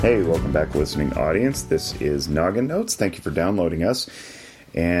Hey, welcome back, listening audience. This is Noggin Notes. Thank you for downloading us.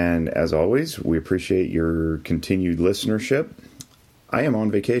 And as always, we appreciate your continued listenership. I am on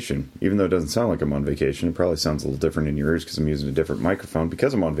vacation, even though it doesn't sound like I'm on vacation. It probably sounds a little different in your ears because I'm using a different microphone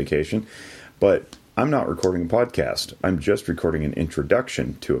because I'm on vacation. But I'm not recording a podcast. I'm just recording an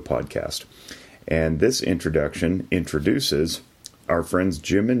introduction to a podcast. And this introduction introduces our friends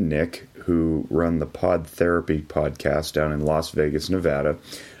Jim and Nick, who run the Pod Therapy podcast down in Las Vegas, Nevada.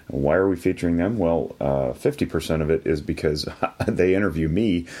 Why are we featuring them? Well, 50% of it is because they interview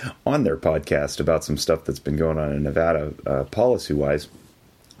me on their podcast about some stuff that's been going on in Nevada policy-wise.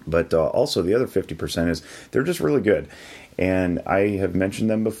 But also the other 50% is they're just really good. And I have mentioned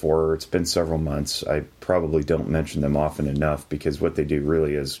them before. It's been several months. I probably don't mention them often enough because what they do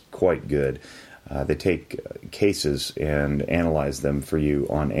really is quite good. They take cases and analyze them for you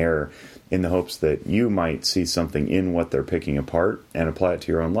on air in the hopes that you might see something in what they're picking apart and apply it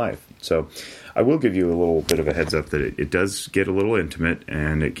to your own life. So I will give you a little bit of a heads up that it does get a little intimate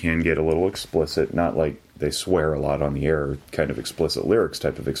and it can get a little explicit, not like they swear a lot on the air, kind of explicit lyrics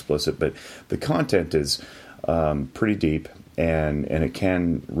type of explicit, but the content is pretty deep and it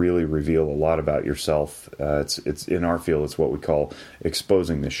can really reveal a lot about yourself. It's in our field, it's what we call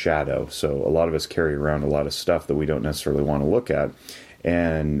exposing the shadow. So a lot of us carry around a lot of stuff that we don't necessarily want to look at.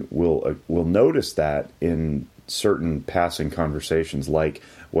 And we'll notice that in certain passing conversations, like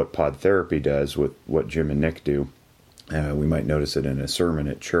what Pod Therapy does with what Jim and Nick do. We might notice it in a sermon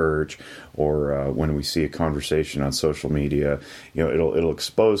at church, or when we see a conversation on social media. You know, it'll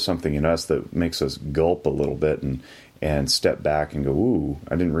expose something in us that makes us gulp a little bit and step back and go, "Ooh,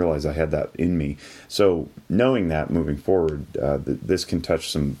 I didn't realize I had that in me." So knowing that moving forward, this can touch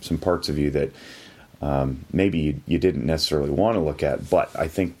some parts of you that maybe you didn't necessarily want to look at, but I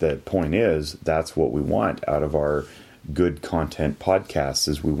think the point is that's what we want out of our good content podcasts.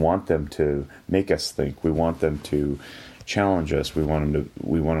 Is we want them to make us think. We want them to challenge us. We want them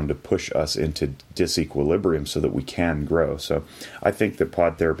to push us into disequilibrium so that we can grow. So I think that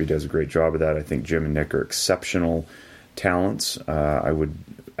Pod Therapy does a great job of that. I think Jim and Nick are exceptional talents. I would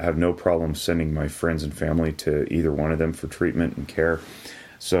have no problem sending my friends and family to either one of them for treatment and care.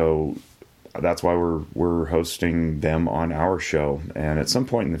 So that's why we're hosting them on our show. And at some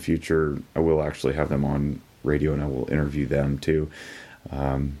point in the future, I will actually have them on radio and I will interview them too.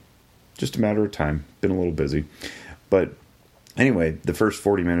 Just a matter of time. Been a little busy. But anyway, the first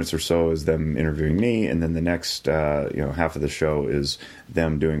 40 minutes or so is them interviewing me, and then the next half of the show is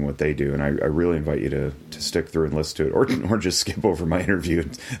them doing what they do. And I really invite you to stick through and listen to it, or just skip over my interview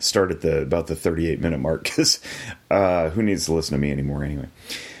and start at about the 38-minute mark, because who needs to listen to me anymore anyway?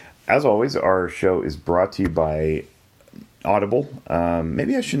 As always, our show is brought to you by Audible.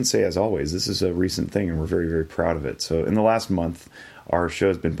 Maybe I shouldn't say as always. This is a recent thing, and we're very, very proud of it. So in the last month, our show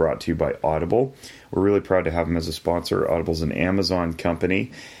has been brought to you by Audible. We're really proud to have them as a sponsor. Audible's an Amazon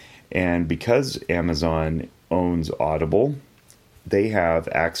company, and because Amazon owns Audible, they have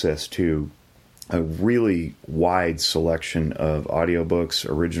access to a really wide selection of audiobooks,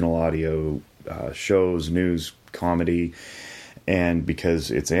 original audio, shows, news, comedy. And because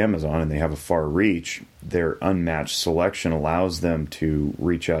it's Amazon and they have a far reach, their unmatched selection allows them to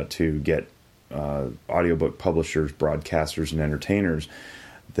reach out to get audiobook publishers, broadcasters, and entertainers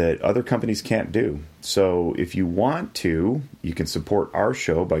that other companies can't do. So if you want to, you can support our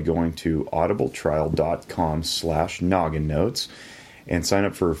show by going to audibletrial.com/nogginnotes and sign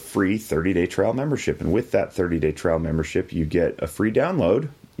up for a free 30-day trial membership. And with that 30-day trial membership, you get a free download.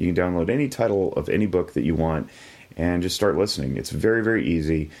 You can download any title of any book that you want and just start listening. It's very, very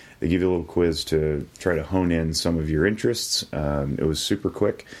easy. They give you a little quiz to try to hone in some of your interests. It was super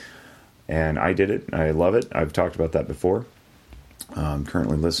quick, and I did it. I love it. I've talked about that before. I'm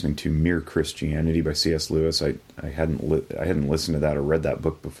currently listening to Mere Christianity by C.S. Lewis. I hadn't listened to that or read that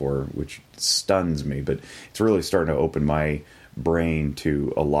book before, which stuns me, but it's really starting to open my brain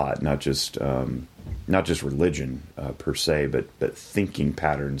to a lot, not just religion per se, but thinking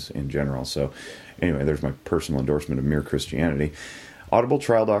patterns in general. So anyway, there's my personal endorsement of Mere Christianity.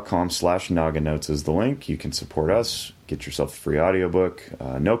 audibletrial.com/nogginnotes is the link. You can support us, get yourself a free audiobook,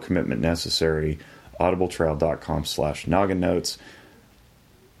 no commitment necessary. audibletrial.com/nogginnotes.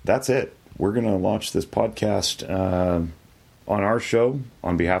 That's it. We're going to launch this podcast on our show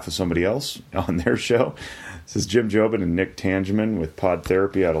on behalf of somebody else on their show. This is Jim Jobin and Nick Tangeman with Pod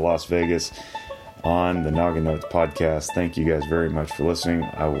Therapy out of Las Vegas on the Noggin Notes podcast. Thank you guys very much for listening.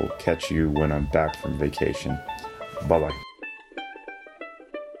 I will catch you when I'm back from vacation. Bye-bye.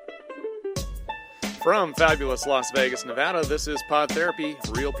 From fabulous Las Vegas, Nevada, this is Pod Therapy.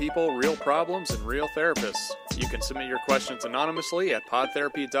 Real people, real problems, and real therapists. You can submit your questions anonymously at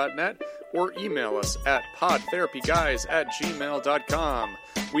podtherapy.net or email us at podtherapyguys@gmail.com.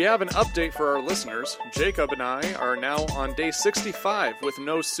 We have an update for our listeners. Jacob and I are now on day 65 with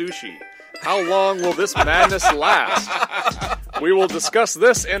no sushi. How long will this madness last? We will discuss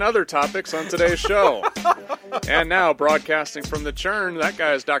this and other topics on today's show. And now, broadcasting from the Churn, that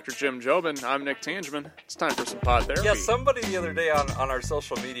guy is Dr. Jim Jobin. I'm Nick Tangeman. It's time for some pod therapy. Yeah, somebody the other day on our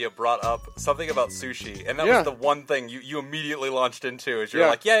social media brought up something about sushi, and that was the one thing you immediately launched into. Is you're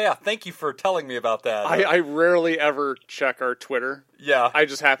like, thank you for telling me about that. I rarely ever check our Twitter. Yeah. I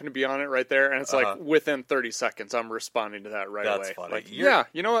just happen to be on it right there, and it's like within 30 seconds, I'm responding to that away. That's funny. Like, you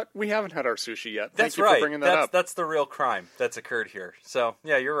know what? We haven't had our sushi yet. That's Thank you right. for bringing that up. That's the real crime that's occurred here. So,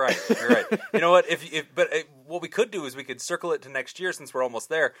 yeah, you're right. You're right. You know what? What we could do is we could circle it to next year since we're almost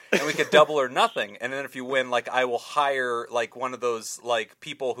there, and we could double or nothing. And then if you win, like, I will hire, like, one of those, like,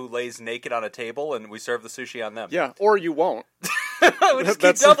 people who lays naked on a table, and we serve the sushi on them. Yeah, or you won't. We just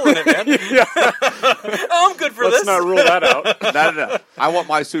keep doubling it, man. I'm good for this. Let's not rule that out. No. I want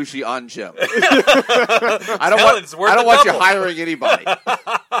my sushi on Jim. I don't want you hiring anybody.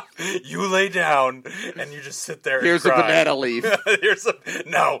 You lay down and you just sit there. Here's and a cry. banana leaf.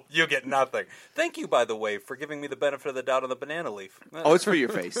 No, you get nothing. Thank you, by the way, for giving me the benefit of the doubt on the banana leaf. Oh, it's for your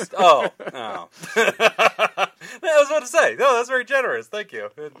face. Oh. I was about to say. No, that's very generous. Thank you.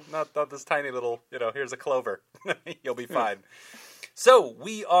 Not this tiny little. Here's a clover. You'll be fine. So,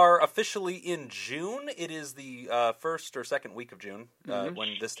 we are officially in June. It is the first or second week of June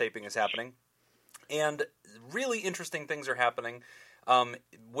when this taping is happening. And really interesting things are happening.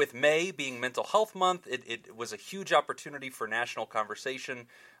 With May being Mental Health Month, it was a huge opportunity for national conversation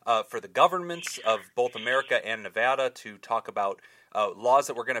for the governments of both America and Nevada to talk about laws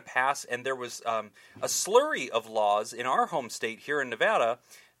that we're going to pass. And there was a slurry of laws in our home state here in Nevada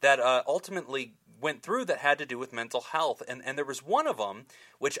that ultimately went through that had to do with mental health. And there was one of them,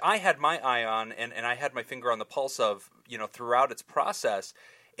 which I had my eye on and I had my finger on the pulse of, throughout its process.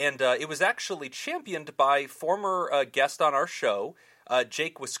 And it was actually championed by former guest on our show,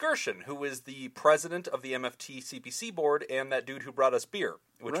 Jake Wiskerson, who is the president of the MFT CPC board and that dude who brought us beer,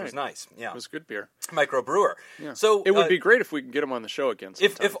 which was nice. Yeah, it was good beer. Microbrewer. Yeah. So it would be great if we could get him on the show again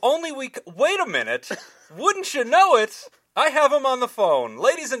sometime. If only we could. Wait a minute. Wouldn't you know it? I have him on the phone.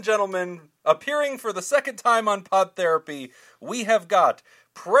 Ladies and gentlemen, appearing for the second time on Pod Therapy, we have got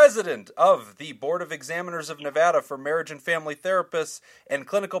President of the Board of Examiners of Nevada for Marriage and Family Therapists and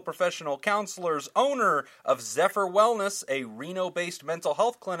Clinical Professional Counselors, owner of Zephyr Wellness, a Reno-based mental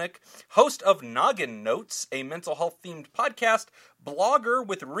health clinic, host of Noggin Notes, a mental health-themed podcast, blogger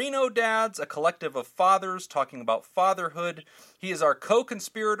with Reno Dads, a collective of fathers talking about fatherhood. He is our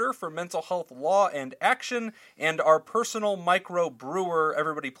co-conspirator for mental health law and action, and our personal micro-brewer.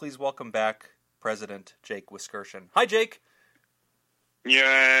 Everybody please welcome back President Jake Wiskerson. Hi, Jake.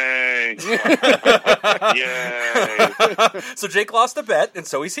 Yay! Yay! So Jake lost a bet, and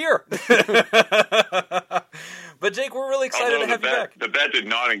so he's here. But Jake, we're really excited to have you back. The bet did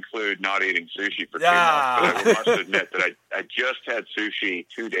not include not eating sushi for 2 months, but I must admit that I just had sushi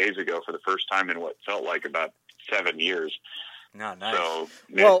 2 days ago for the first time in what felt like about 7 years. No, nice. So,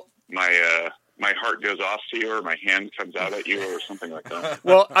 my heart goes off to you, or my hand comes out at you, or something like that.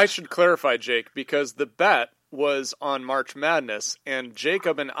 Well, I should clarify, Jake, because the bet was on March Madness, and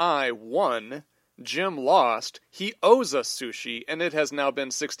Jacob and I won. Jim lost. He owes us sushi, and it has now been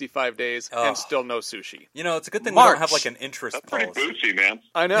 65 days and still no sushi. It's a good thing we don't have like an interest policy. That's pretty boozy, man.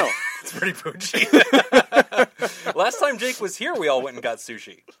 I know. It's pretty bougie. Last time Jake was here, we all went and got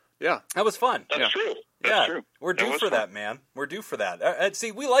sushi. Yeah. That was fun. That's true. That's true. We're due for that, man. We're due for that.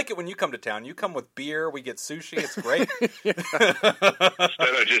 See, we like it when you come to town. You come with beer, we get sushi. It's great.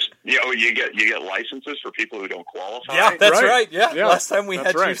 Instead of just, you get licenses for people who don't qualify. Yeah, that's right. Yeah. Last time we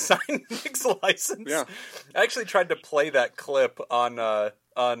had right. you sign Nick's license. Yeah. I actually tried to play that clip on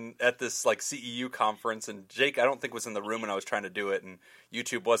at this like CEU conference, and Jake I don't think was in the room when I was trying to do it, and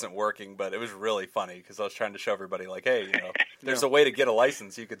YouTube wasn't working, but it was really funny because I was trying to show everybody like, hey, there's a way to get a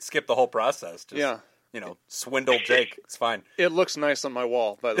license. You could skip the whole process. Just, swindle Jake. It's fine. It looks nice on my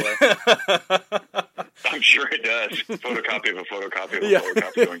wall, by the way. I'm sure it does. Photocopy of a photocopy of a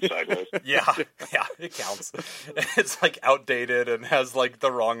photocopy going sideways. Yeah, it counts. It's like outdated and has like the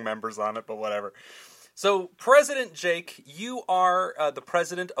wrong members on it, but whatever. So, President Jake, you are the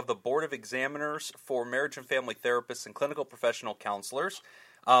president of the Board of Examiners for Marriage and Family Therapists and Clinical Professional Counselors.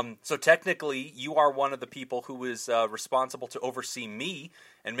 So technically, you are one of the people who is responsible to oversee me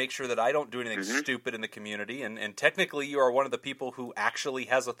and make sure that I don't do anything stupid in the community. And technically, you are one of the people who actually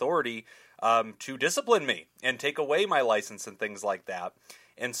has authority to discipline me and take away my license and things like that.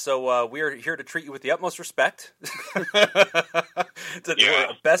 And so we are here to treat you with the utmost respect.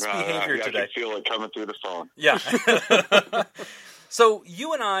 Best behavior today. I can feel it coming through the phone. Yeah. So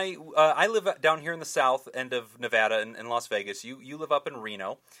you and I live down here in the south end of Nevada in Las Vegas. You live up in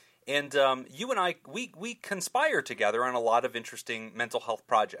Reno. And you and I, we conspire together on a lot of interesting mental health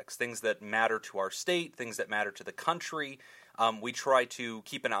projects, things that matter to our state, things that matter to the country. We try to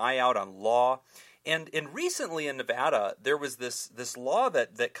keep an eye out on law. And recently in Nevada, there was this law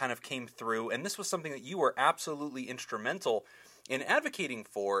that kind of came through, and this was something that you were absolutely instrumental in advocating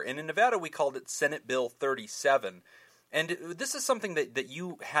for. And in Nevada, we called it Senate Bill 37. And this is something that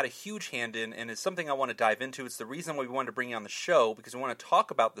you had a huge hand in, and is something I want to dive into. It's the reason why we wanted to bring you on the show, because we want to talk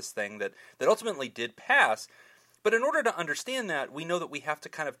about this thing that ultimately did pass. But in order to understand that, we know that we have to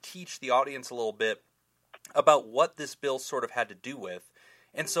kind of teach the audience a little bit about what this bill sort of had to do with.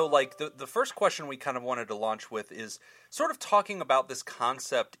 And so, like, the first question we kind of wanted to launch with is sort of talking about this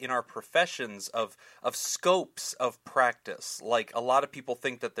concept in our professions of scopes of practice. Like, a lot of people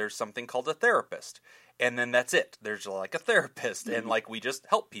think that there's something called a therapist, and then that's it. There's, like, a therapist, and, like, we just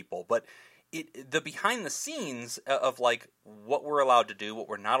help people. But the behind the scenes of, like, what we're allowed to do, what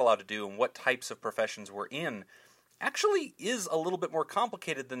we're not allowed to do, and what types of professions we're in actually is a little bit more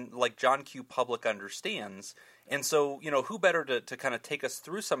complicated than, like, John Q. Public understands. And so, who better to kind of take us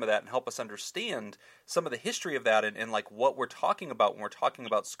through some of that and help us understand some of the history of that and like what we're talking about when we're talking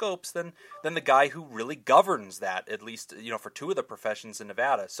about scopes than the guy who really governs that, at least, for two of the professions in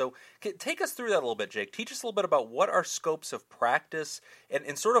Nevada. So take us through that a little bit, Jake. Teach us a little bit about what are scopes of practice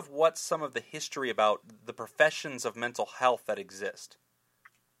and sort of what's some of the history about the professions of mental health that exist.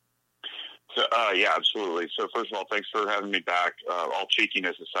 So, yeah, absolutely. So first of all, thanks for having me back. All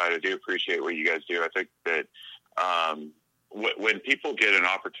cheekiness aside, I do appreciate what you guys do. I think that when people get an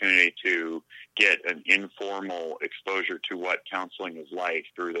opportunity to get an informal exposure to what counseling is like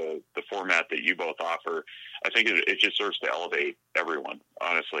through the format that you both offer, I think it just serves to elevate everyone,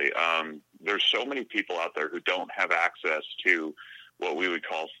 honestly. There's so many people out there who don't have access to what we would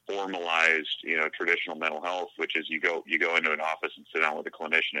call formalized, traditional mental health, which is you go into an office and sit down with a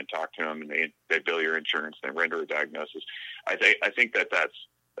clinician and talk to them, and they bill your insurance, they render a diagnosis. I think that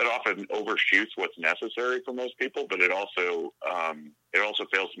often overshoots what's necessary for most people, but it also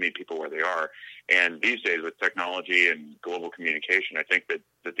fails to meet people where they are. And these days with technology and global communication, I think that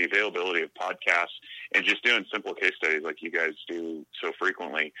the availability of podcasts and just doing simple case studies like you guys do so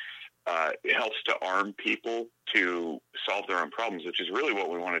frequently, it helps to arm people to solve their own problems, which is really what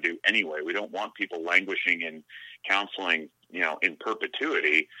we want to do anyway. We don't want people languishing in counseling, in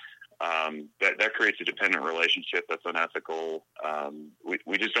perpetuity. That creates a dependent relationship that's unethical.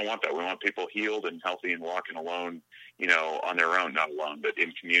 We just don't want that. We want people healed and healthy and walking alone, on their own, not alone, but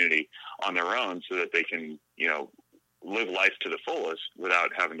in community on their own, so that they can, live life to the fullest without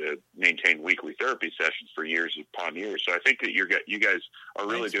having to maintain weekly therapy sessions for years upon years. So I think that you guys are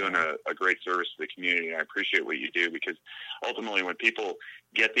really doing a great service to the community, and I appreciate what you do, because ultimately when people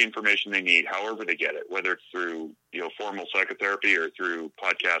get the information they need, however they get it, whether it's through formal psychotherapy or through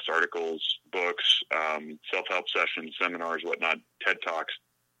podcasts, articles, books, self-help sessions, seminars, whatnot, TED Talks,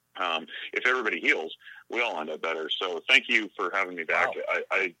 if everybody heals, we all end up better. So thank you for having me back.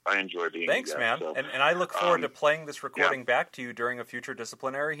 Wow. I enjoy being here. Thanks, man. So, and I look forward to playing this recording back to you during a future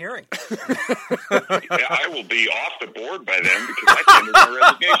disciplinary hearing. I will be off the board by then because I tendered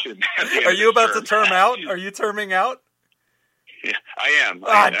my resignation. Are you about to term out? Are you terming out? Yeah, I am.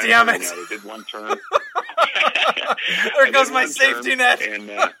 Damn it. I did one term. There goes my safety net. And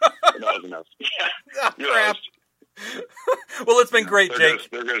that was enough. Crap. Well, it's been great,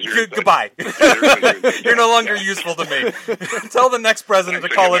 Jake. There goes your goodbye. You're no longer useful to me. Tell the next president to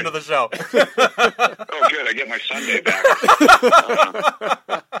call into the show. Oh, good. I get my Sunday back.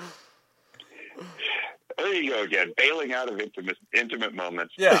 There you go again, bailing out of intimate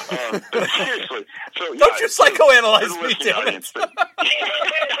moments. Yeah. But seriously. So, don't you psychoanalyze me, damn it.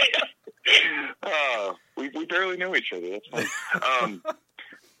 We barely know each other. That's fine.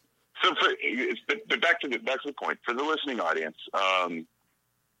 But back to the point for the listening audience.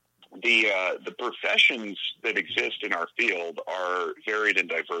 The professions that exist in our field are varied and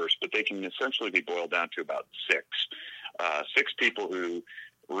diverse, but they can essentially be boiled down to about six people who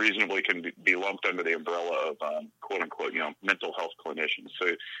reasonably can be lumped under the umbrella of quote unquote mental health clinicians. So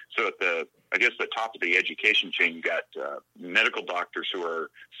at the top of the education chain, you got medical doctors who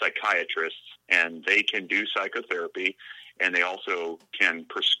are psychiatrists, and they can do psychotherapy, and they also can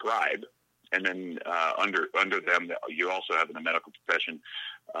prescribe. And then under them, you also have in the medical profession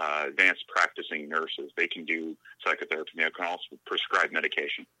advanced practicing nurses. They can do psychotherapy. They can also prescribe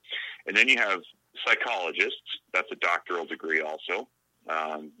medication. And then you have psychologists. That's a doctoral degree also.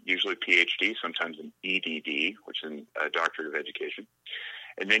 usually PhD, sometimes an EDD, which is a Doctorate of Education.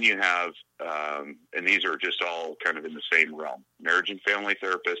 And then you have, and these are just all kind of in the same realm, marriage and family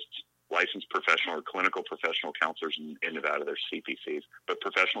therapists, licensed professional or clinical professional counselors in Nevada, they're CPCs, but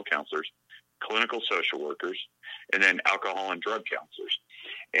professional counselors, clinical social workers, and then alcohol and drug counselors.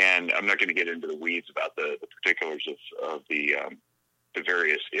 And I'm not going to get into the weeds about the particulars of the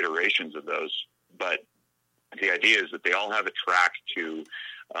various iterations of those, but the idea is that they all have a track to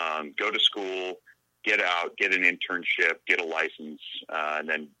go to school, get out, get an internship, get a license, and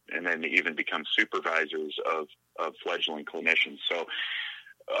then even become supervisors of fledgling clinicians. So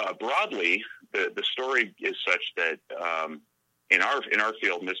broadly, the story is such that in our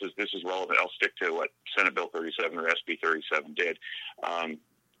field, and this is relevant. I'll stick to what Senate Bill 37 or SB 37 did.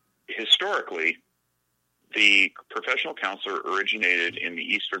 Historically, the professional counselor originated in the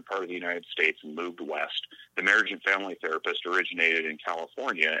eastern part of the United States and moved west. The marriage and family therapist originated in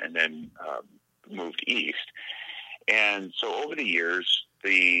California and then moved east. And so over the years,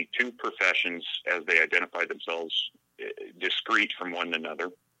 the two professions, as they identified themselves discrete from one another,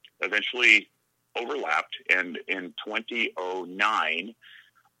 eventually overlapped. And in 2009,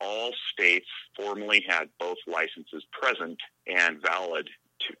 all states formally had both licenses present and valid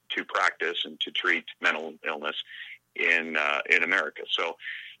to practice and to treat mental illness in America. So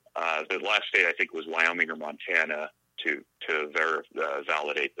the last state, I think, was Wyoming or Montana to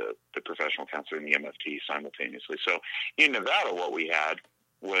validate the professional counselor and the MFT simultaneously. So in Nevada, what we had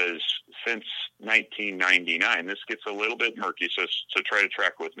was, since 1999, this gets a little bit murky, so try to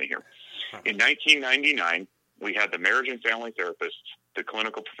track with me here. In 1999, we had the marriage and family therapists, the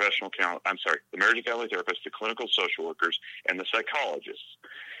clinical professional the marriage and family therapists, the clinical social workers, and the psychologists.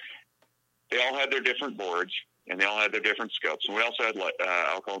 They all had their different boards, and they all had their different scopes. And we also had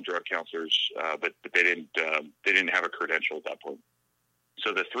alcohol and drug counselors, but they didn't have a credential at that point.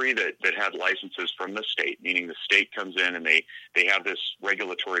 So the three that had licenses from the state, meaning the state comes in and they have this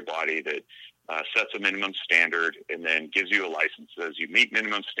regulatory body that sets a minimum standard and then gives you a license, says you meet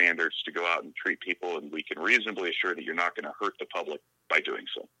minimum standards to go out and treat people, and we can reasonably assure that you're not going to hurt the public by doing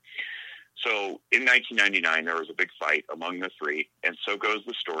so. So in 1999, there was a big fight among the three, and so goes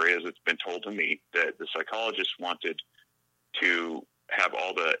the story, as it's been told to me, that the psychologists wanted to have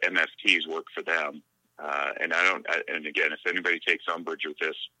all the MFTs work for them. And again, if anybody takes umbrage with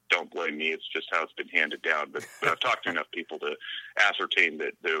this, don't blame me. It's just how it's been handed down. But I've talked to enough people to ascertain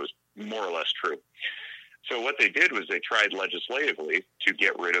that it was more or less true. So what they did was they tried legislatively to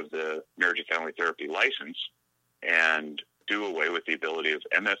get rid of the marriage and family therapy license and do away with the ability of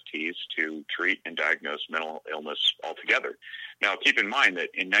MFTs to treat and diagnose mental illness altogether. Now, keep in mind that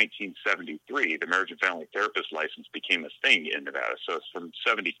in 1973, the marriage and family therapist license became a thing in Nevada. So it's from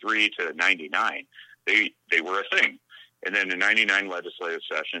 73 to 99, they were a thing. And then in 99 legislative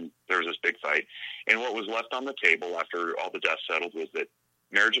session, there was this big fight. And what was left on the table after all the dust settled was that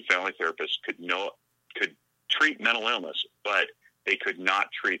marriage and family therapists could treat mental illness, but they could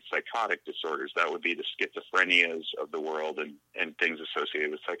not treat psychotic disorders. That would be the schizophrenias of the world and things associated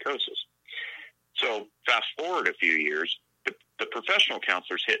with psychosis. So fast forward a few years, the professional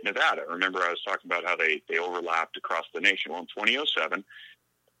counselors hit Nevada. Remember, I was talking about how they overlapped across the nation. Well, in 2007,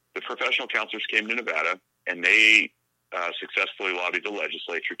 the professional counselors came to Nevada, and they successfully lobbied the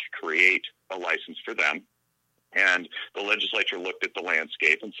legislature to create a license for them. And the legislature looked at the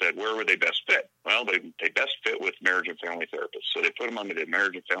landscape and said, where would they best fit? Well, they best fit with marriage and family therapists. So they put them under the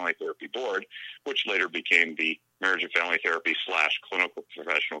Marriage and Family Therapy Board, which later became the Marriage and Family Therapy / Clinical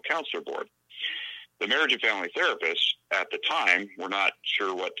Professional Counselor Board. The marriage and family therapists at the time were not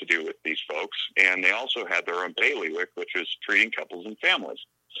sure what to do with these folks, and they also had their own bailiwick, which was treating couples and families.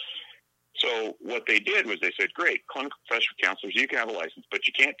 So what they did was they said, great, clinical professional counselors, you can have a license, but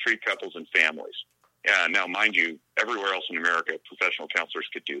you can't treat couples and families. Now, mind you, everywhere else in America, professional counselors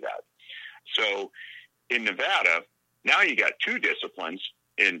could do that. So in Nevada, now you got two disciplines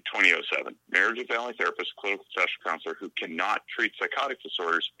in 2007, marriage and family therapist, clinical professional counselor who cannot treat psychotic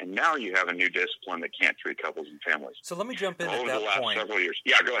disorders, and now you have a new discipline that can't treat couples and families. So let me jump in at that point. Over the last several years.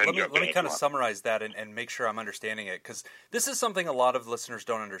 Yeah, go ahead. Let me kind of summarize that and make sure I'm understanding it, because this is something a lot of listeners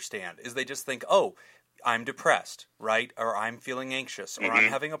don't understand, is they just think, oh, I'm depressed, right? Or I'm feeling anxious, or I'm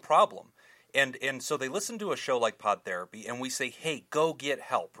having a problem. And so they listen to a show like Pod Therapy, and we say, hey, go get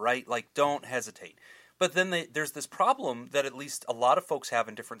help, right? Like, don't hesitate. But then there's this problem that at least a lot of folks have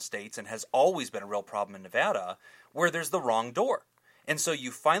in different states, and has always been a real problem in Nevada, where there's the wrong door. And so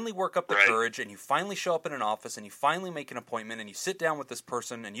you finally work up the courage, and you finally show up in an office, and you finally make an appointment, and you sit down with this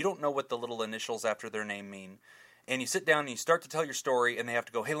person, and you don't know what the little initials after their name mean. And you sit down, and you start to tell your story, and they have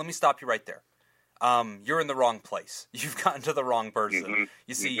to go, hey, let me stop you right there. you're in the wrong place. You've gotten to the wrong person. Mm-hmm.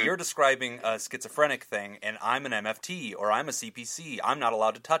 You see, you're describing a schizophrenic thing, and I'm an MFT, or I'm a CPC. I'm not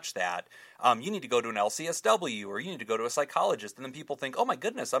allowed to touch that. You need to go to an LCSW, or you need to go to a psychologist. And then people think, oh my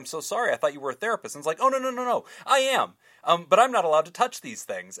goodness, I'm so sorry. I thought you were a therapist. And it's like, oh, no. I am. But I'm not allowed to touch these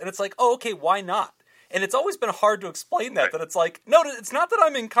things. And it's like, oh, okay, why not? And it's always been hard to explain that it's like, no, it's not that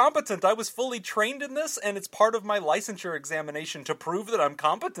I'm incompetent. I was fully trained in this, and it's part of my licensure examination to prove that I'm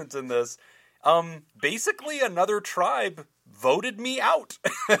competent in this. Basically, another tribe voted me out.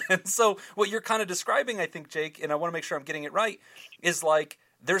 And so what you're kind of describing, I think, Jake, and I want to make sure I'm getting it right, is like,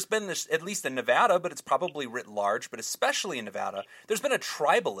 there's been this, at least in Nevada, but it's probably writ large, but especially in Nevada, there's been a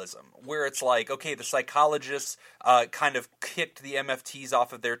tribalism where it's like, okay, the psychologists kind of kicked the MFTs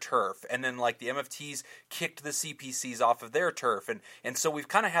off of their turf, and then like the MFTs kicked the CPCs off of their turf, and so we've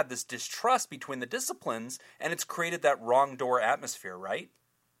kind of had this distrust between the disciplines, and it's created that wrong door atmosphere, right?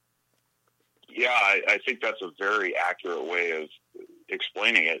 Yeah, I think that's a very accurate way of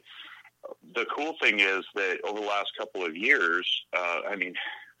explaining it. The cool thing is that over the last couple of years, I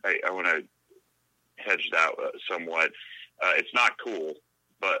want to hedge that somewhat. It's not cool,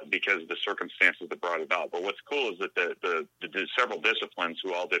 but because of the circumstances that brought it about. But what's cool is that the several disciplines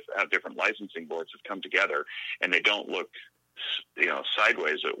who all have different licensing boards have come together, and they don't look,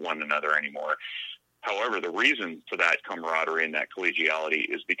 sideways at one another anymore. However, the reason for that camaraderie and that collegiality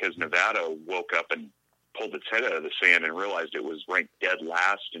is because Nevada woke up and pulled its head out of the sand and realized it was ranked dead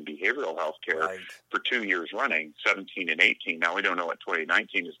last in behavioral health care for 2 years running, 17 and 18. Now, we don't know what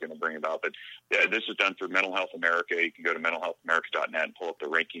 2019 is going to bring about, but this is done through Mental Health America. You can go to mentalhealthamerica.net and pull up the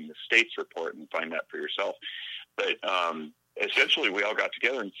Ranking the States report and find that for yourself. But essentially, we all got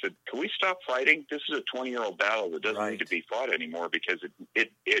together and said, can we stop fighting? This is a 20-year-old battle that doesn't need to be fought anymore, because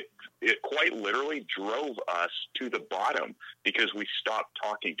it quite literally drove us to the bottom because we stopped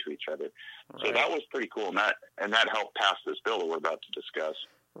talking to each other. Right. So that was pretty cool, and that helped pass this bill that we're about to discuss.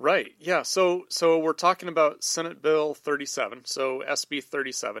 Right. Yeah. So we're talking about Senate Bill 37, so SB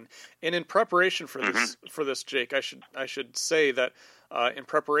 37, and in preparation for this, Jake, I should say that in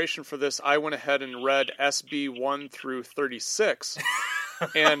preparation for this, I went ahead and read SB 1 through 36,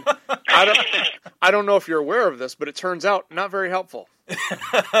 and I don't know if you're aware of this, but it turns out not very helpful.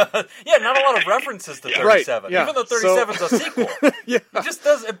 Yeah, not a lot of references to 37. Right, yeah. Even though 37's a sequel. Yeah. It just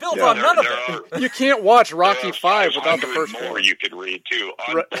does. It builds on none of it. You can't watch Rocky 5 without the first more four. You could read, too,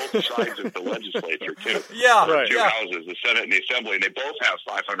 on both sides of the legislature, too. Yeah. There are two houses, the Senate and the Assembly, and they both have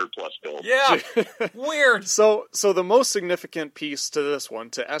 500-plus bills. Yeah. Weird. So the most significant piece to this one,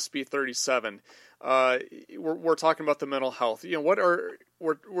 to SB 37, we're talking about the mental health.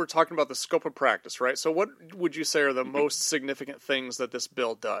 We're talking about the scope of practice, right? So what would you say are the most significant things that this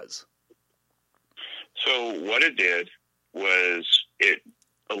bill does? So what it did was it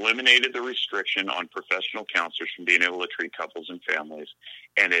eliminated the restriction on professional counselors from being able to treat couples and families,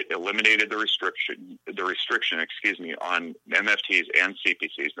 and it eliminated the restriction, on MFTs and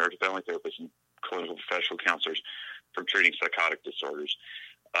CPCs, marriage and family therapists, and clinical professional counselors from treating psychotic disorders.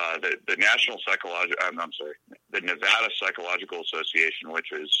 The Nevada Psychological Association,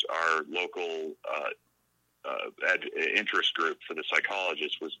 which is our local interest group for the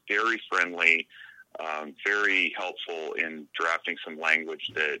psychologists, was very friendly, very helpful in drafting some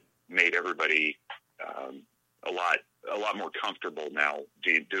language that made everybody a lot more comfortable now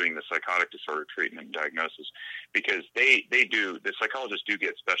doing the psychotic disorder treatment and diagnosis, because the psychologists do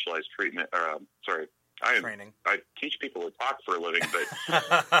get specialized treatment. Training. I teach people to talk for a living, but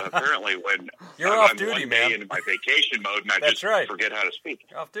apparently when you're I'm off duty, one man, day into my vacation mode, and I just forget how to speak.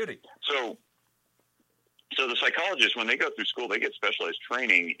 You're off duty. So the psychologists, when they go through school, they get specialized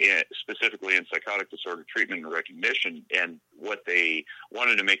training specifically in psychotic disorder treatment and recognition. And what they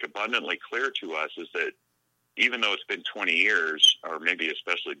wanted to make abundantly clear to us is that even though it's been 20 years, or maybe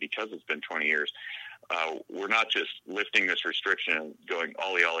especially because it's been 20 years, we're not just lifting this restriction and going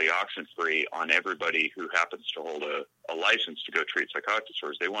ollie oxen free on everybody who happens to hold a license to go treat psychotic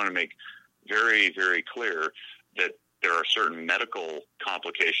disorders. They want to make very, very clear that there are certain medical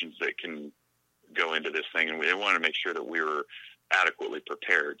complications that can go into this thing, and they want to make sure that we were adequately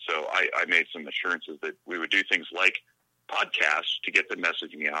prepared. So I made some assurances that we would do things like podcasts to get the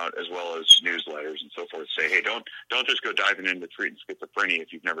messaging out, as well as newsletters and so forth. Say, hey, don't just go diving into treating schizophrenia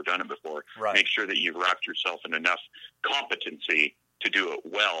if you've never done it before. Right. Make sure that you've wrapped yourself in enough competency to do it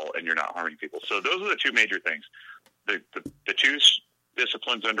well, and you're not harming people. So those are the two major things. The two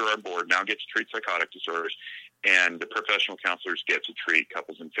disciplines under our board now get to treat psychotic disorders, and the professional counselors get to treat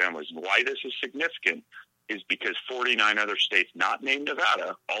couples and families. And why this is significant is because 49 other states not named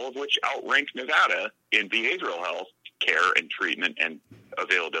Nevada, all of which outrank Nevada in behavioral health care and treatment and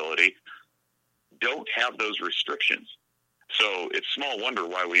availability, don't have those restrictions. So it's small wonder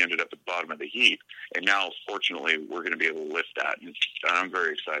why we ended up at the bottom of the heap. And now, fortunately, we're going to be able to lift that. And I'm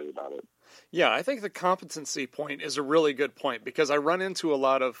very excited about it. Yeah, I think the competency point is a really good point, because I run into a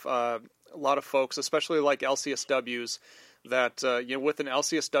lot of folks, especially like LCSWs, that with an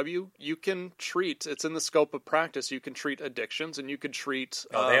LCSW you can treat. It's in the scope of practice. You can treat addictions, and you can treat.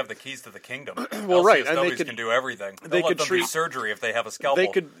 They have the keys to the kingdom. Well, right, and they can do everything. They could treat surgery if they have a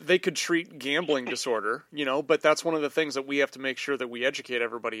scalpel. They could treat gambling disorder, But that's one of the things that we have to make sure that we educate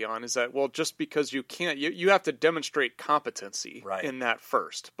everybody on, is that, well, just because you can't, you have to demonstrate competency in that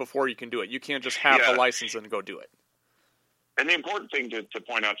first before you can do it. You can't just have the license and go do it. And the important thing to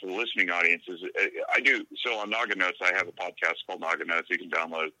point out to the listening audience is so on Noggin Notes, I have a podcast called Noggin Notes. You can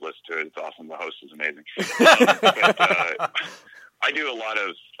download it, listen to it. It's awesome. The host is amazing. But I do a lot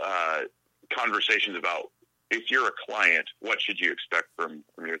of conversations about, if you're a client, what should you expect from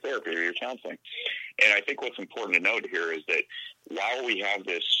your therapy or your counseling? And I think what's important to note here is that while we have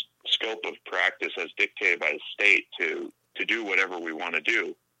this scope of practice as dictated by the state to do whatever we want to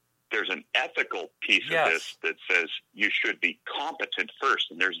do, there's an ethical piece of this that says you should be competent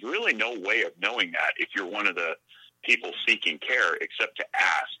first. And there's really no way of knowing that if you're one of the people seeking care, except to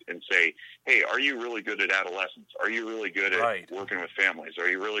ask and say, hey, are you really good at adolescence? Are you really good at working with families? Are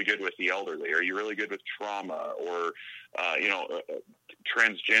you really good with the elderly? Are you really good with trauma or,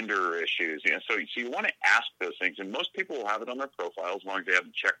 transgender issues? So you want to ask those things, and most people will have it on their profile as long as they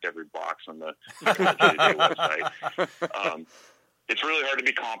haven't checked every box on the website. It's really hard to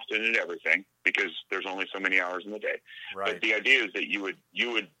be competent in everything because there's only so many hours in the day. Right. But the idea is that you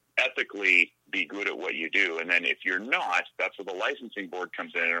would ethically be good at what you do. And then if you're not, that's where the licensing board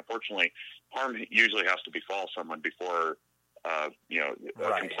comes in. And unfortunately, harm usually has to befall someone before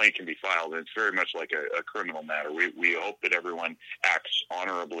a complaint can be filed. And it's very much like a criminal matter. We hope that everyone acts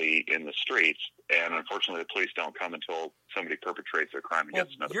honorably in the streets. And unfortunately, the police don't come until somebody perpetrates their crime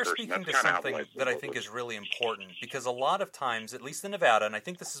against another person. You're speaking to something that I think is really important, because a lot of times, at least in Nevada, and I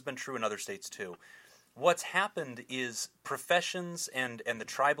think this has been true in other states too, what's happened is professions and the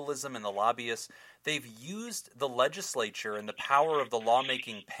tribalism and the lobbyists, they've used the legislature and the power of the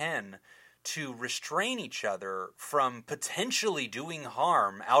lawmaking pen to restrain each other from potentially doing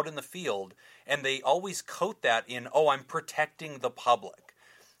harm out in the field, and they always coat that in, I'm protecting the public.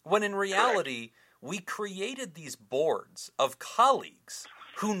 When in reality, we created these boards of colleagues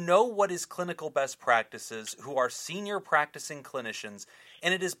who know what is clinical best practices, who are senior practicing clinicians,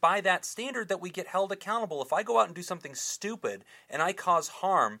 and it is by that standard that we get held accountable. If I go out and do something stupid and I cause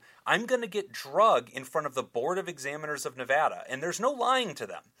harm, I'm going to get drug in front of the Board of Examiners of Nevada, and there's no lying to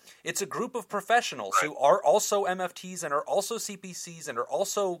them. It's a group of professionals who are also MFTs and are also CPCs and are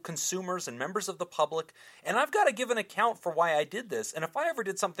also consumers and members of the public, and I've got to give an account for why I did this. And if I ever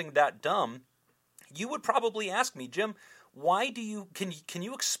did something that dumb, you would probably ask me, Jim, why can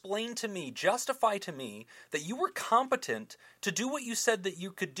you explain to me, justify to me that you were competent to do what you said that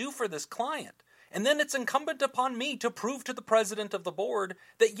you could do for this client? And then it's incumbent upon me to prove to the president of the board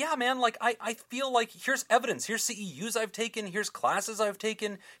that, yeah, man, like I feel like here's evidence, here's CEUs I've taken, here's classes I've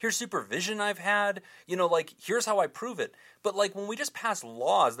taken, here's supervision I've had, here's how I prove it. But like when we just pass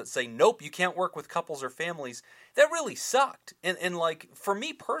laws that say, nope, you can't work with couples or families, that really sucked. And like for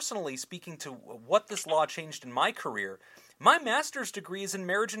me personally, speaking to what this law changed in my career, my master's degree is in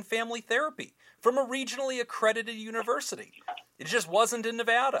marriage and family therapy from a regionally accredited university. It just wasn't in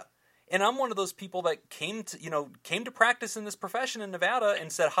Nevada. And I'm one of those people that came to practice in this profession in Nevada and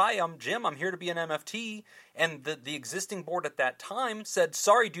said, hi, I'm Jim, I'm here to be an MFT. And the existing board at that time said,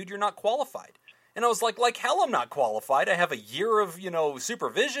 sorry, dude, you're not qualified. And I was like hell, I'm not qualified. I have a year of,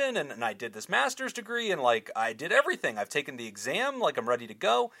 supervision, and I did this master's degree, and I did everything. I've taken the exam, I'm ready to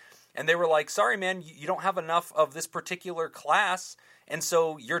go. And they were like, sorry, man, you don't have enough of this particular class, and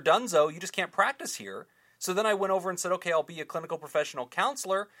so you're donezo, you just can't practice here. So then I went over and said, okay, I'll be a clinical professional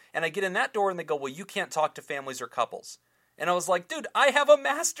counselor, and I get in that door, and they go, well, you can't talk to families or couples. And I was like, dude, I have a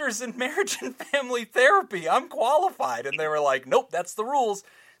master's in marriage and family therapy. I'm qualified. And they were like, nope, that's the rules.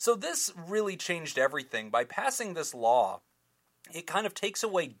 So this really changed everything. By passing this law, it kind of takes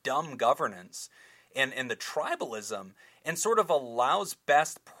away dumb governance and the tribalism and sort of allows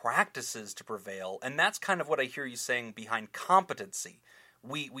best practices to prevail. And that's kind of what I hear you saying behind competency.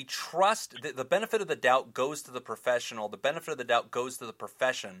 We trust the benefit of the doubt goes to the professional. The benefit of the doubt goes to the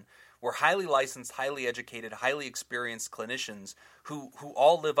profession. We're highly licensed, highly educated, highly experienced clinicians who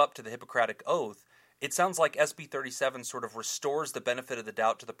all live up to the Hippocratic Oath. It sounds like SB 37 sort of restores the benefit of the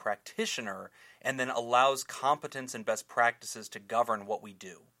doubt to the practitioner and then allows competence and best practices to govern what we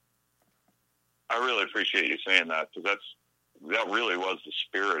do. I really appreciate you saying that, because that really was the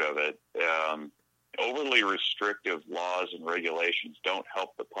spirit of it. overly restrictive laws and regulations don't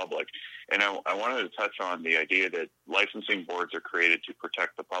help the public. And I wanted to touch on the idea that licensing boards are created to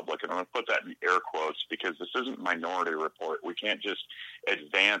protect the public. And I'm going to put that in air quotes because this isn't Minority Report. We can't just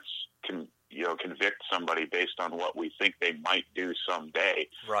convict somebody based on what we think they might do someday.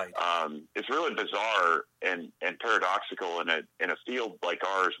 Right. It's really bizarre and paradoxical in a field like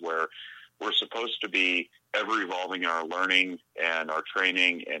ours where we're supposed to be ever evolving in our learning and our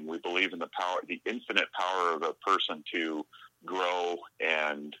training, and we believe in the infinite power of a person to grow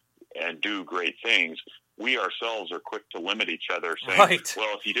and do great things. We ourselves are quick to limit each other, saying, right.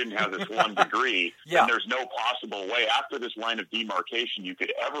 well, if you didn't have this one degree, then there's no possible way after this line of demarcation you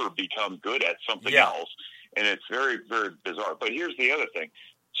could ever become good at something else. And it's very, very bizarre. But here's the other thing.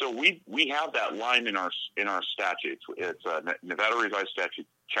 So we have that line in our statutes. It's Nevada Revised Statute,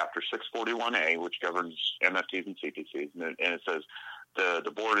 Chapter 641A, which governs MFTs and CPCs, and it says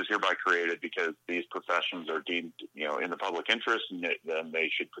the board is hereby created because these professions are deemed, in the public interest, and then they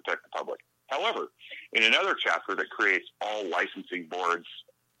should protect the public. However, in another chapter that creates all licensing boards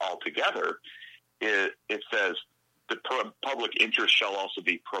altogether, it says the public interest shall also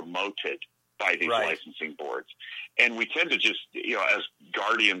be promoted by these licensing boards. And we tend to just, as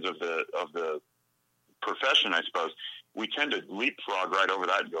guardians of the profession, I suppose, we tend to leapfrog right over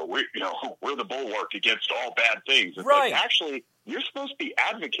that and go, we're the bulwark against all bad things. It's like, actually, you're supposed to be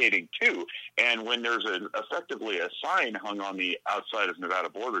advocating too. And when there's effectively a sign hung on the outside of Nevada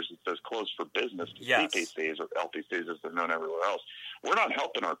borders that says closed for business to CPCs or LPCs as they're known everywhere else, we're not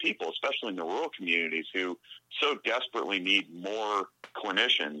helping our people, especially in the rural communities who so desperately need more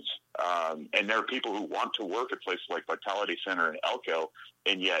clinicians. And there are people who want to work at places like Vitality Center and Elko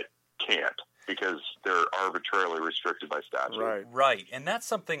and yet can't, because they're arbitrarily restricted by statute. Right. And that's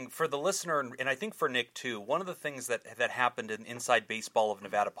something for the listener, and I think for Nick too, one of the things that happened in inside baseball of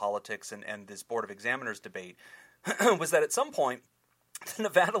Nevada politics and this Board of Examiners debate was that at some point, the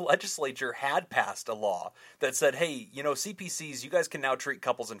Nevada legislature had passed a law that said, hey, CPCs, you guys can now treat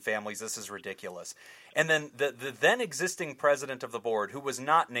couples and families. This is ridiculous. And then the then existing president of the board, who was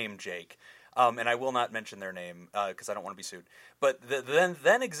not named Jake, and I will not mention their name because I don't want to be sued. But the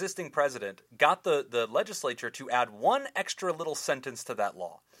then existing president got the legislature to add one extra little sentence to that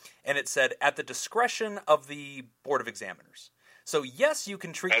law. And it said, at the discretion of the Board of Examiners. So, yes, you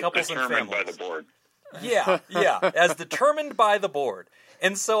can treat couples and families. As determined by the board. Yeah, as determined by the board.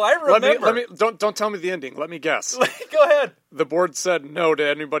 And so I remember... Let me don't tell me the ending. Let me guess. Go ahead. The board said no to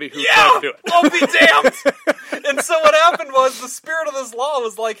anybody who tried to do it. I'll be damned! And so what happened was the spirit of this law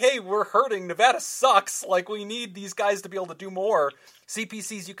was like, hey, we're hurting. Nevada sucks. Like, we need these guys to be able to do more.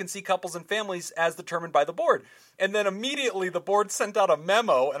 CPCs, you can see couples and families as determined by the board. And then immediately the board sent out a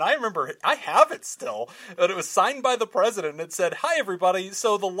memo, and I remember, I have it still, but it was signed by the president, and it said, hi, everybody,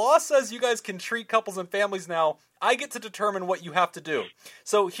 so the law says you guys can treat couples and families now. I get to determine what you have to do.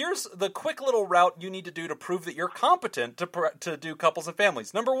 So here's the quick little route you need to do to prove that you're competent to do couples and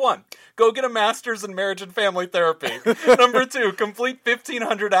families. Number 1, go get a master's in marriage and family therapy. Number 2, complete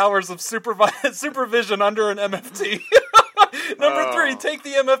 1,500 hours of supervision under an MFT. Number 3, take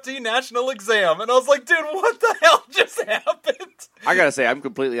the MFT national exam. And I was like, dude, what the hell just happened? I gotta say, I'm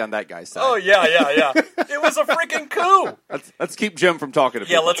completely on that guy's side. Oh, yeah. It was a freaking coup. Let's keep Jim from talking to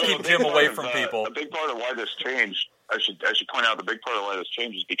people. Yeah, let's keep Jim away from people. A big part of why this changed, I should point out, the big part of why this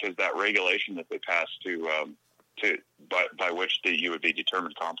changed is because that regulation that they passed by which you would be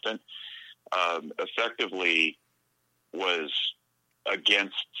determined competent, effectively was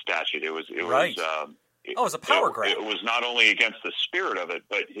against statute. It was it was a power grab. It was not only against the spirit of it,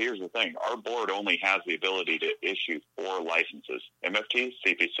 but here's the thing. Our board only has the ability to issue 4 licenses. MFT,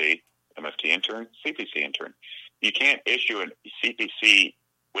 CPC, MFT intern, CPC intern. You can't issue a CPC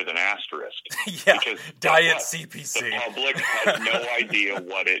with an asterisk. Yeah, diet CPC. The public has no idea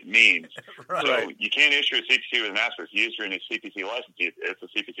what it means. Right. So you can't issue a CPC with an asterisk. You issue a CPC license, it's a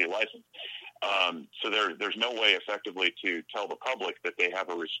CPC license. So there's no way effectively to tell the public that they have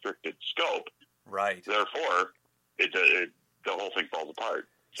a restricted scope. Right. Therefore, the whole thing falls apart.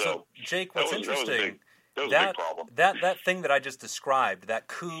 So Jake, what's interesting... That was a big problem. That thing that I just described, that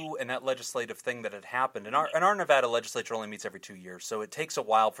coup and that legislative thing that had happened, and our Nevada legislature only meets every 2 years, so it takes a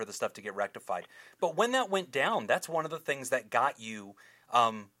while for the stuff to get rectified. But when that went down, that's one of the things that got you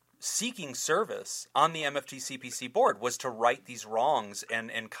seeking service on the MFT CPC board, was to right these wrongs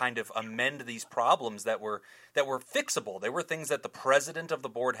and kind of amend these problems that were fixable. They were things that the president of the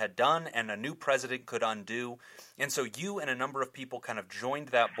board had done and a new president could undo. And so you and a number of people kind of joined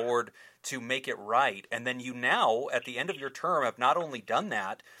that board to make it right. And then you now, at the end of your term, have not only done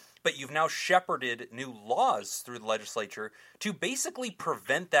that, But you've now shepherded new laws through the legislature to basically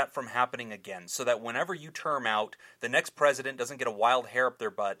prevent that from happening again, so that whenever you term out, the next president doesn't get a wild hair up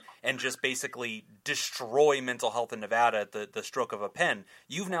their butt and just basically destroy mental health in Nevada at the stroke of a pen.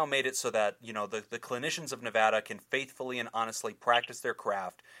 You've now made it so that, you know, the clinicians of Nevada can faithfully and honestly practice their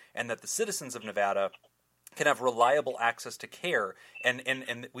craft, and that the citizens of Nevada can have reliable access to care,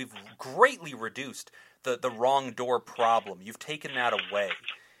 and we've greatly reduced the wrong door problem. You've taken that away.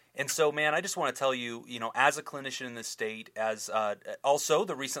 And so, man, I just want to tell you, you know, as a clinician in this state, as also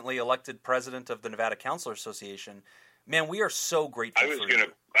the recently elected president of the Nevada Counselor Association, man, we are so grateful for you.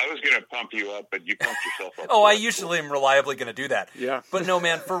 I was gonna pump you up, but you pumped yourself up. Oh, I usually am reliably going to do that. Yeah. But no,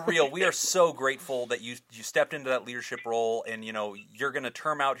 man, for real, we are so grateful that you stepped into that leadership role, and, you know, you're going to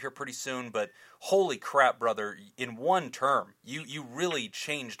term out here pretty soon, but holy crap, brother, in one term, you really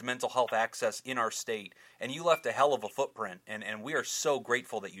changed mental health access in our state, and you left a hell of a footprint, and we are so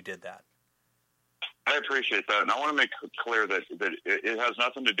grateful that you did that. I appreciate that, and I want to make clear that it has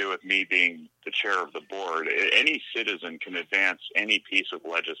nothing to do with me being the chair of the board. Any citizen can advance any piece of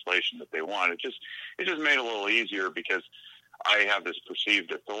legislation that they want. It just made it a little easier because I have this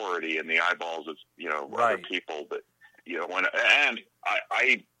perceived authority in the eyeballs of, you know, right. other people that, you know,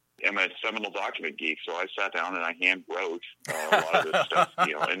 I am a seminal document geek, so I sat down and I hand wrote a lot of this stuff,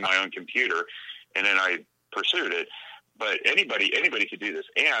 you know, in my own computer, and then I pursued it. But anybody could do this.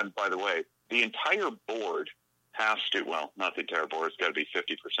 And by the way, the entire board has to, well, not the entire board, it's got to be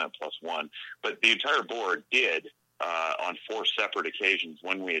 50% plus one, but the entire board did on 4 separate occasions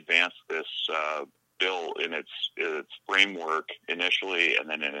when we advanced this bill in its framework initially, and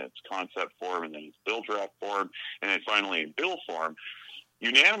then in its concept form, and then its bill draft form, and then finally in bill form,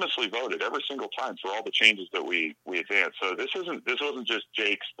 unanimously voted every single time for all the changes that we advanced. So this wasn't just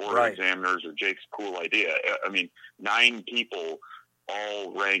Jake's board right. examiners or Jake's cool idea. I mean, 9 people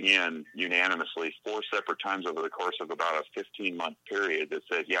all rang in unanimously 4 separate times over the course of about a 15-month period that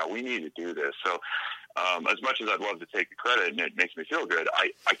said, yeah, we need to do this. So as much as I'd love to take the credit, and it makes me feel good,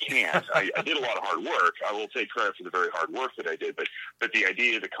 I can't. I did a lot of hard work. I will take credit for the very hard work that I did, but the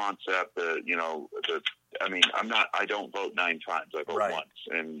idea, the concept, I don't vote 9 times. I vote right. once.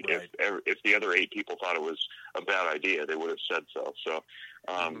 And right. if the other 8 people thought it was a bad idea, they would have said so. So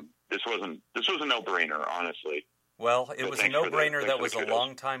this was a no-brainer, honestly. Well, it But was a thanks for no-brainer the- that thanks was for a the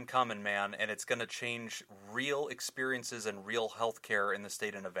long time coming, man, and it's going to change real experiences and real health care in the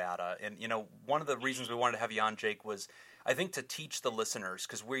state of Nevada. And, you know, one of the reasons we wanted to have you on, Jake, was I think to teach the listeners,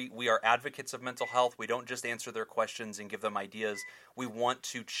 because we are advocates of mental health. We don't just answer their questions and give them ideas. We want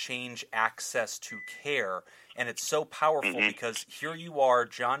to change access to care. And it's so powerful because here you are,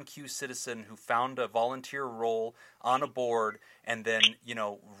 John Q. Citizen, who found a volunteer role on a board and then, you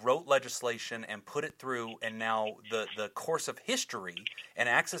know, wrote legislation and put it through, and now the course of history and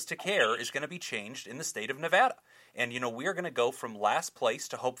access to care is going to be changed in the state of Nevada. And, you know, we are going to go from last place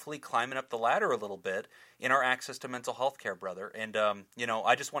to hopefully climbing up the ladder a little bit in our access to mental health care, brother. And, you know,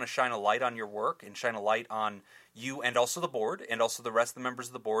 I just want to shine a light on your work and shine a light on you and also the board and also the rest of the members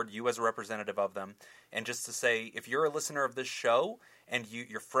of the board, you as a representative of them. And just to say, if you're a listener of this show and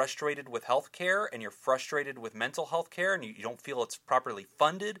you're frustrated with health care and you're frustrated with mental health care and you don't feel it's properly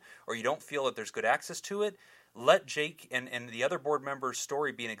funded or you don't feel that there's good access to it, let Jake and the other board members'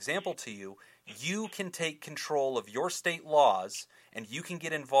 story be an example to you. You can take control of your state laws, and you can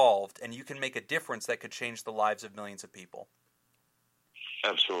get involved, and you can make a difference that could change the lives of millions of people.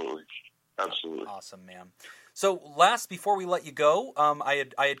 Absolutely. Absolutely. Awesome, man. So last, before we let you go, I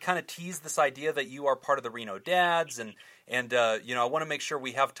had kind of teased this idea that you are part of the Reno Dads, and you know, I want to make sure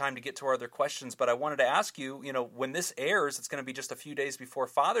we have time to get to our other questions, but I wanted to ask you, you know, when this airs, it's going to be just a few days before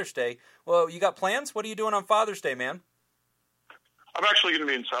Father's Day. Well, you got plans? What are you doing on Father's Day, man? I'm actually going to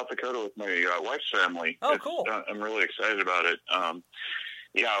be in South Dakota with my wife's family. Oh, cool. I'm really excited about it.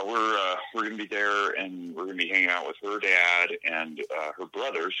 Yeah, we're going to be there, and we're going to be hanging out with her dad and her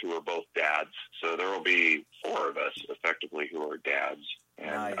brothers, who are both dads. So there will be 4 of us, effectively, who are dads.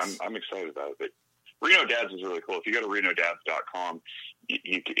 And nice. I'm excited about it. But Reno Dads is really cool. If you go to renodads.com,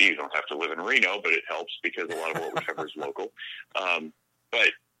 you don't have to live in Reno, but it helps because a lot of what we cover is local.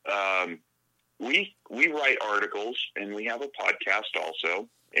 We write articles, and we have a podcast also,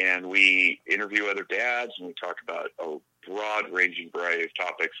 and we interview other dads, and we talk about a broad-ranging variety of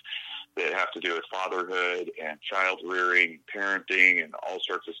topics that have to do with fatherhood and child rearing, parenting, and all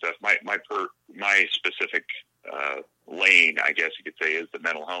sorts of stuff. My specific lane, I guess you could say, is the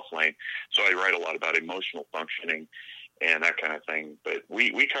mental health lane. So I write a lot about emotional functioning and that kind of thing. But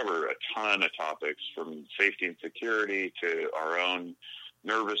we cover a ton of topics, from safety and security to our own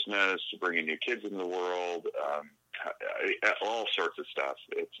nervousness, to bringing new kids into the world, all sorts of stuff.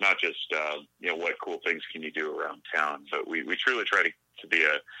 It's not just what cool things can you do around town, but we truly try to be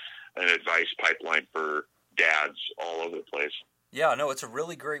an advice pipeline for dads all over the place. Yeah, no, it's a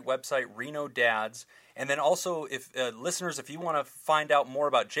really great website, Reno Dads. And then also, if listeners, if you want to find out more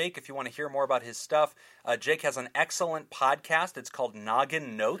about Jake, if you want to hear more about his stuff, Jake has an excellent podcast. It's called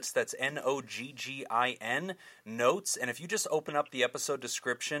Noggin Notes. That's Noggin Notes. And if you just open up the episode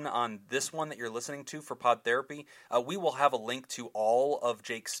description on this one that you're listening to for Pod Therapy, we will have a link to all of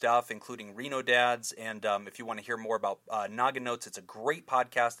Jake's stuff, including Reno Dads. And if you want to hear more about Noggin Notes, it's a great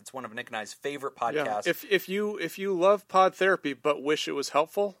podcast. It's one of Nick and I's favorite podcasts. Yeah. If you love Pod Therapy but wish it was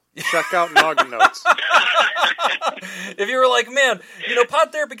helpful, check out Noggin Notes. If you were like, man,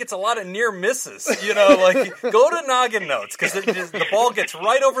 Pod Therapy gets a lot of near misses, go to Noggin Notes, because the ball gets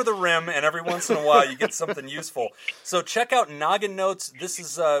right over the rim, and every once in a while you get something useful. So check out Noggin Notes. This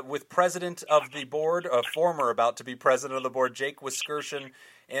is with president of the board, former about to be president of the board, Jake Wiskerson,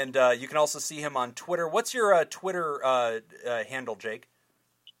 and you can also see him on Twitter. What's your Twitter handle, Jake?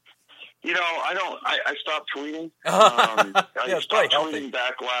 I stopped tweeting. I stopped tweeting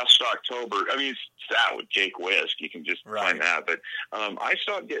back last October. I mean, it's that with Jake Wisk. You can just find that. But I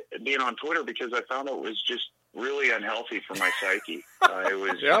stopped being on Twitter because I found it was just really unhealthy for my psyche. I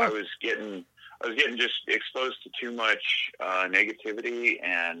was getting just exposed to too much negativity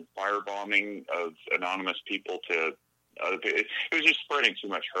and firebombing of anonymous people to other people. It was just spreading too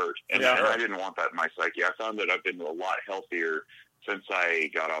much hurt. And I didn't want that in my psyche. I found that I've been a lot healthier since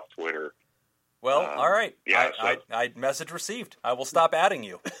I got off Twitter. Well, all right. Yeah, I message received. I will stop adding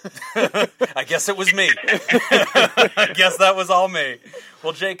you. I guess it was me. I guess that was all me.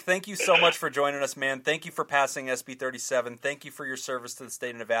 Well, Jake, thank you so much for joining us, man. Thank you for passing SB 37. Thank you for your service to the state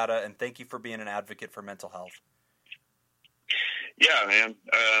of Nevada, and thank you for being an advocate for mental health. Yeah, man.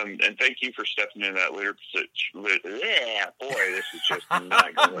 And thank you for stepping into that leader position. Yeah, boy, this is just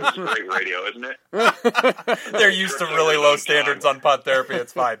not going. It's great radio, isn't it? They're used to really low standards on Pod Therapy.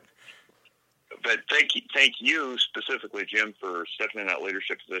 It's fine. But thank you specifically, Jim, for stepping in that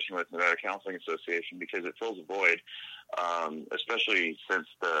leadership position with Nevada Counseling Association, because it fills a void, especially since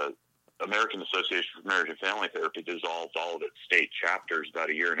the American Association for Marriage and Family Therapy dissolved all of its state chapters about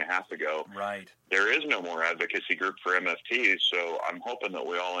a year and a half ago. Right. There is no more advocacy group for MFTs, so I'm hoping that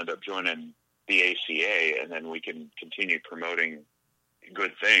we all end up joining the ACA, and then we can continue promoting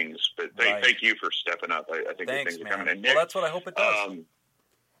good things. But thank you for stepping up. I think Thanks, things man. are coming. And Nick, well, that's what I hope it does.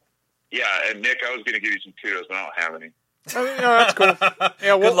 Yeah, and Nick, I was going to give you some kudos, but I don't have any. That's cool.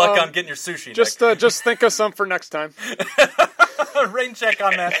 Yeah, good luck on getting your sushi. Just think of some for next time. Rain check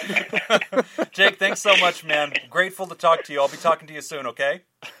on that. Jake, thanks so much, man. Grateful to talk to you. I'll be talking to you soon, okay?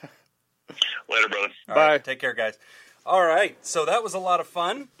 Later, brother. Bye. Right, take care, guys. All right, so that was a lot of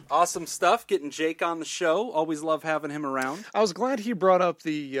fun. Awesome stuff, getting Jake on the show. Always love having him around. I was glad he brought up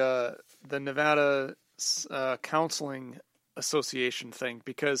the Nevada Counseling Association thing,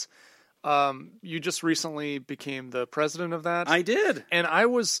 because you just recently became the president of that. I did. And I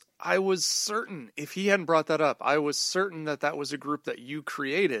was certain, if he hadn't brought that up, I was certain that was a group that you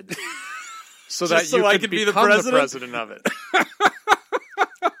created so that you could become the president of it.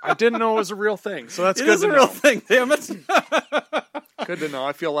 I didn't know it was a real thing, so that's good to know. It is a real thing, damn it. Good to know.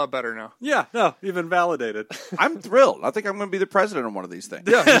 I feel a lot better now. Yeah, no, you've been validated. I'm thrilled. I think I'm going to be the president of one of these things.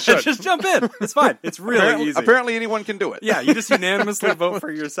 Yeah, you should. Just jump in. It's fine. It's really easy. Apparently anyone can do it. Yeah, you just unanimously vote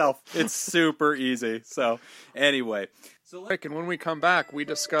for yourself. It's super easy. So, anyway. And when we come back, we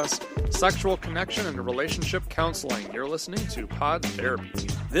discuss sexual connection and relationship counseling. You're listening to Pod Therapy.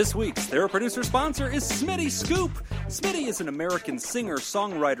 This week's Theraproducer sponsor is Smitty Scoop. Smitty is an American singer,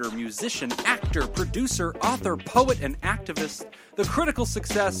 songwriter, musician, actor, producer, author, poet, and activist. The critical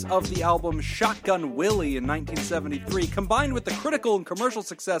success of the album Shotgun Willie in 1973, combined with the critical and commercial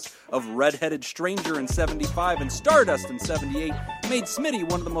success of Red-Headed Stranger in 75 and Stardust in 78, made Smitty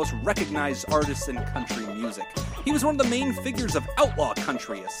one of the most recognized artists in country music. He was one of the main figures of outlaw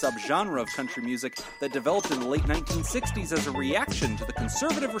country, a subgenre of country music that developed in the late 1960s as a reaction to the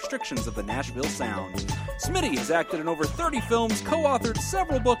conservative restrictions of the Nashville sound. Smitty has acted in over 30 films, co-authored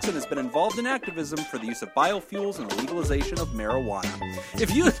several books, and has been involved in activism for the use of biofuels and the legalization of marijuana.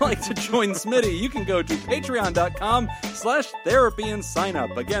 If you'd like to join Smitty, you can go to patreon.com/therapy and sign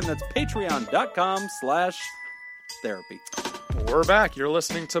up. Again, that's patreon.com/therapy. We're back. You're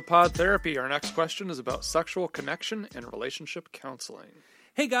listening to Pod Therapy. Our next question is about sexual connection and relationship counseling.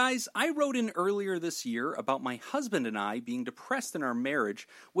 Hey guys, I wrote in earlier this year about my husband and I being depressed in our marriage,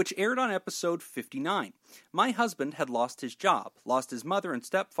 which aired on episode 59. My husband had lost his job, lost his mother and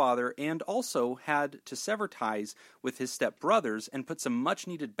stepfather, and also had to sever ties with his stepbrothers and put some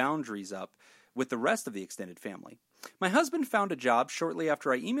much-needed boundaries up with the rest of the extended family. My husband found a job shortly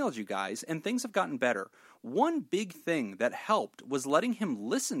after I emailed you guys, and things have gotten better. One big thing that helped was letting him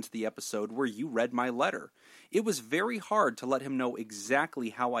listen to the episode where you read my letter. It was very hard to let him know exactly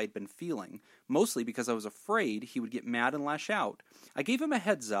how I'd been feeling, mostly because I was afraid he would get mad and lash out. I gave him a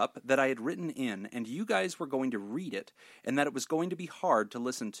heads up that I had written in, and you guys were going to read it, and that it was going to be hard to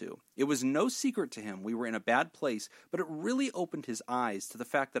listen to. It was no secret to him we were in a bad place, but it really opened his eyes to the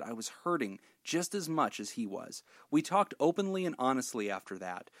fact that I was hurting just as much as he was. We talked openly and honestly after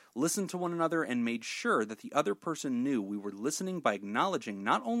that, listened to one another, and made sure that the other person knew we were listening by acknowledging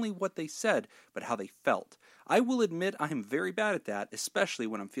not only what they said, but how they felt. I will admit I am very bad at that, especially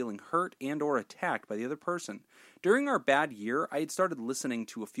when I'm feeling hurt and or attacked by the other person. During our bad year, I had started listening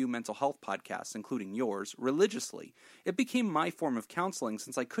to a few mental health podcasts, including yours, religiously. It became my form of counseling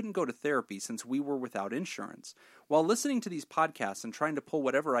since I couldn't go to therapy since we were without insurance. While listening to these podcasts and trying to pull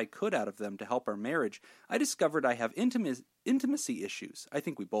whatever I could out of them to help our marriage, I discovered I have intimacy issues. I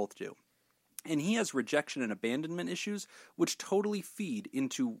think we both do. And he has rejection and abandonment issues, which totally feed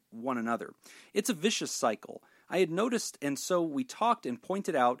into one another. It's a vicious cycle. I had noticed, and so we talked and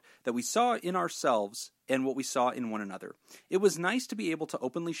pointed out that we saw in ourselves and what we saw in one another. It was nice to be able to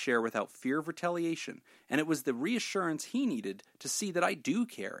openly share without fear of retaliation, and it was the reassurance he needed to see that I do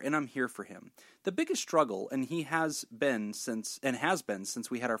care and I'm here for him. The biggest struggle, and has been since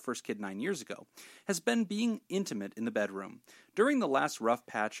we had our first kid 9 years ago, has been being intimate in the bedroom. During the last rough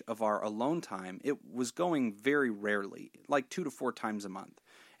patch of our alone time, it was going very rarely, like 2 to 4 times a month.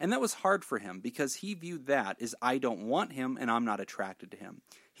 And that was hard for him because he viewed that as I don't want him and I'm not attracted to him.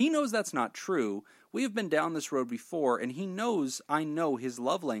 He knows that's not true. We have been down this road before, and he knows I know his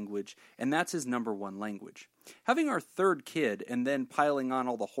love language, and that's his number one language. Having our third kid and then piling on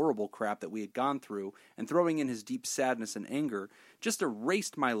all the horrible crap that we had gone through and throwing in his deep sadness and anger just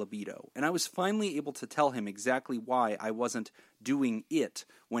erased my libido, and I was finally able to tell him exactly why I wasn't doing it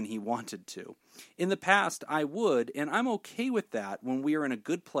when he wanted to. In the past, I would, and I'm okay with that when we are in a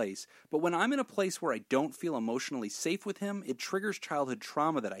good place, but when I'm in a place where I don't feel emotionally safe with him, it triggers childhood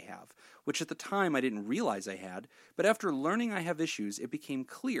trauma that I have, which at the time I didn't realize I had, but after learning I have issues, it became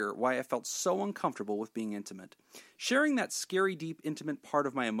clear why I felt so uncomfortable with being intimate. Sharing that scary, deep, intimate part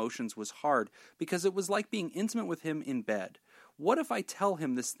of my emotions was hard because it was like being intimate with him in bed. What if I tell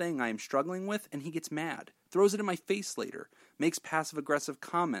him this thing I am struggling with and he gets mad, throws it in my face later, makes passive-aggressive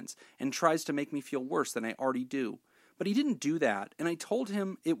comments, and tries to make me feel worse than I already do? But he didn't do that, and I told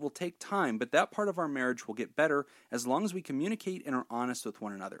him it will take time, but that part of our marriage will get better as long as we communicate and are honest with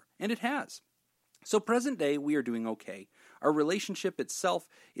one another. And it has. So present day, we are doing okay. Our relationship itself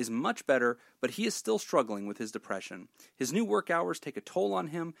is much better, but he is still struggling with his depression. His new work hours take a toll on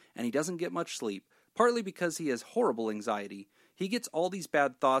him, and he doesn't get much sleep, partly because he has horrible anxiety. He gets all these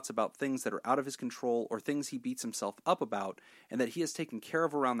bad thoughts about things that are out of his control or things he beats himself up about and that he has taken care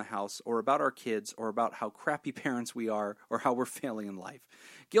of around the house or about our kids or about how crappy parents we are or how we're failing in life.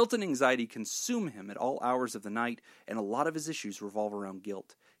 Guilt and anxiety consume him at all hours of the night, and a lot of his issues revolve around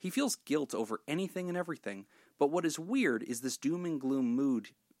guilt. He feels guilt over anything and everything, but what is weird is this doom and gloom mood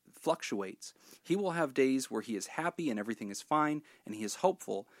fluctuates. He will have days where he is happy and everything is fine and he is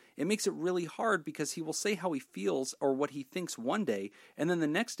hopeful. It makes it really hard because he will say how he feels or what he thinks one day, and then the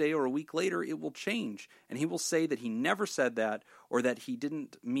next day or a week later it will change and he will say that he never said that or that he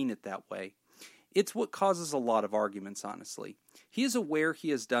didn't mean it that way. It's what causes a lot of arguments, honestly. He is aware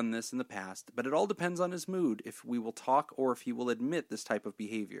he has done this in the past, but it all depends on his mood if we will talk or if he will admit this type of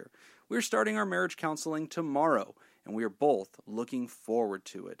behavior. We're starting our marriage counseling tomorrow, and we are both looking forward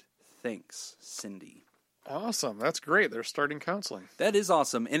to it. Thanks, Cindy. Awesome. That's great. They're starting counseling. That is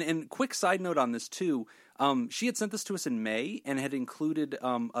awesome. And quick side note on this, too. She had sent this to us in May and had included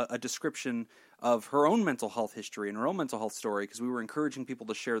a description of her own mental health history and her own mental health story because we were encouraging people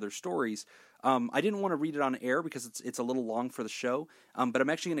to share their stories. I didn't want to read it on air because it's a little long for the show, but I'm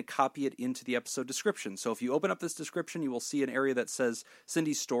actually going to copy it into the episode description. So if you open up this description, you will see an area that says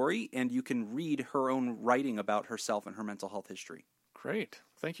Cindy's story, and you can read her own writing about herself and her mental health history. Great.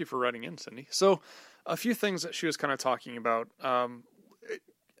 Thank you for writing in, Cindy. So a few things that she was kind of talking about,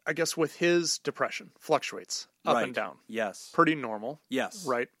 I guess with his depression, fluctuates up and down. Yes. Pretty normal. Yes.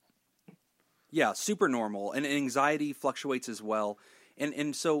 Right? Yeah, super normal. And anxiety fluctuates as well.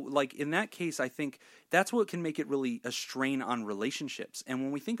 And so, like, in that case, I think that's what can make it really a strain on relationships. And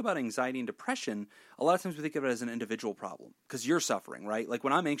when we think about anxiety and depression, a lot of times we think of it as an individual problem because you're suffering, right? Like,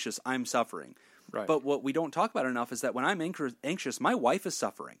 when I'm anxious, I'm suffering. Right. But what we don't talk about enough is that when I'm anxious, my wife is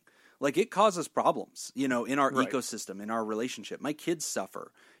suffering. Like, it causes problems, in our Right. ecosystem, in our relationship. My kids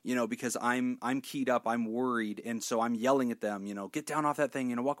suffer, because I'm keyed up, I'm worried, and so I'm yelling at them, get down off that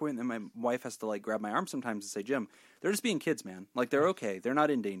thing, walk away. And then my wife has to, like, grab my arm sometimes and say, Jim, they're just being kids, man. Like, they're okay. They're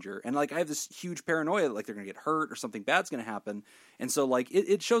not in danger. And, like, I have this huge paranoia that, like, they're going to get hurt or something bad's going to happen. And so, like,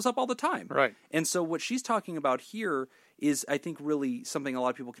 it shows up all the time. Right. And so what she's talking about here is, I think, really something a lot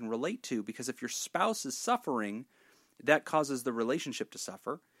of people can relate to, because if your spouse is suffering, that causes the relationship to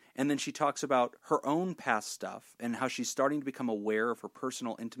suffer. And then she talks about her own past stuff and how she's starting to become aware of her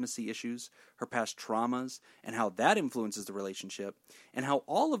personal intimacy issues, her past traumas, and how that influences the relationship, and how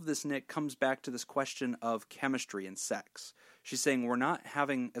all of this, Nick, comes back to this question of chemistry and sex. She's saying we're not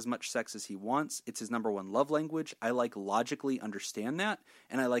having as much sex as he wants. It's his number one love language. I logically understand that,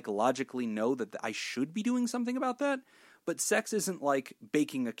 and I logically know that I should be doing something about that. But sex isn't like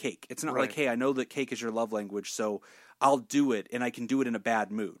baking a cake. It's not like, hey, I know that cake is your love language, so I'll do it, and I can do it in a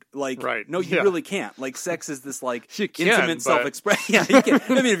bad mood. Like, no, you really can't. Like, sex is this, like, intimate self-expression. Yeah, you can.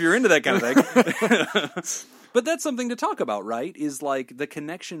 I mean, if you're into that kind of thing. But that's something to talk about, right? Is, like, the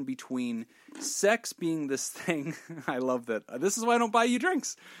connection between sex being this thing. I love that. This is why I don't buy you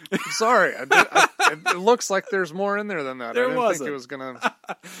drinks. Sorry. It looks like there's more in there than that. I didn't think it was going to...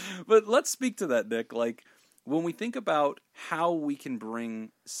 But let's speak to that, Nick. Like, when we think about how we can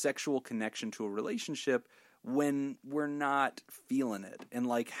bring sexual connection to a relationship when we're not feeling it, and,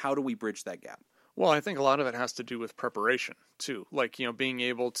 like, how do we bridge that gap? Well, I think a lot of it has to do with preparation, too. Like, being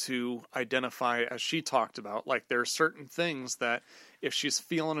able to identify, as she talked about, like, there are certain things that if she's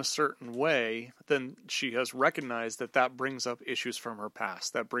feeling a certain way, then she has recognized that brings up issues from her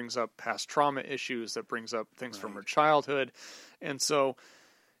past. That brings up past trauma issues. That brings up things from her childhood. And so...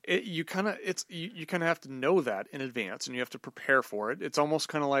 You kind of have to know that in advance, and you have to prepare for it. It's almost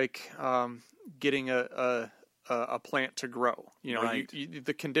kind of like getting a plant to grow.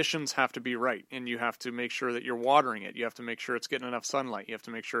 The conditions have to be right, and you have to make sure that you're watering it. You have to make sure it's getting enough sunlight. You have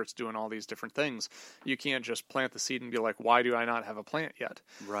to make sure it's doing all these different things. You can't just plant the seed and be like, "Why do I not have a plant yet?"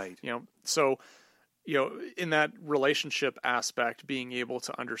 Right. So. In that relationship aspect, being able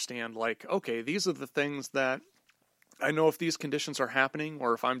to understand, like, okay, these are the things that I know if these conditions are happening,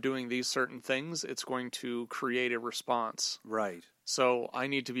 or if I'm doing these certain things, it's going to create a response. Right. So I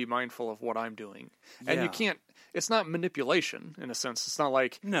need to be mindful of what I'm doing. And you can't, it's not manipulation in a sense. It's not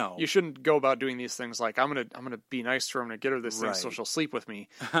like, you shouldn't go about doing these things like, I'm going to be nice to her, I'm going to get her this thing so she'll sleep with me.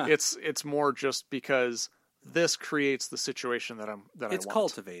 It's more just because this creates the situation that I want. It's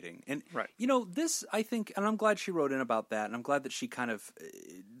cultivating. And, this, I think, and I'm glad she wrote in about that, and I'm glad that she kind of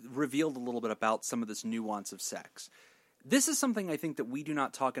revealed a little bit about some of this nuance of sex. This is something I think that we do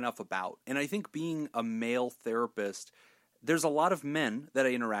not talk enough about. And I think being a male therapist, there's a lot of men that I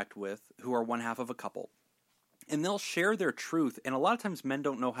interact with who are one half of a couple. And they'll share their truth, and a lot of times men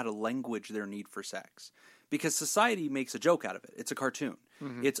don't know how to language their need for sex. Because society makes a joke out of it. It's a cartoon.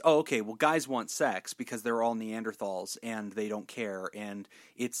 Mm-hmm. It's, guys want sex because they're all Neanderthals and they don't care, and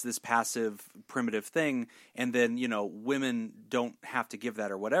it's this passive, primitive thing, and then, women don't have to give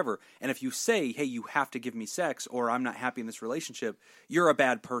that or whatever. And if you say, hey, you have to give me sex or I'm not happy in this relationship, you're a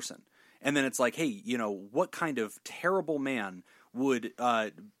bad person. And then it's like, hey, what kind of terrible man would,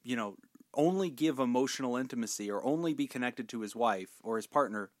 only give emotional intimacy or only be connected to his wife or his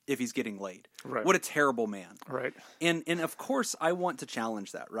partner if he's getting laid. Right. What a terrible man. Right. And of course I want to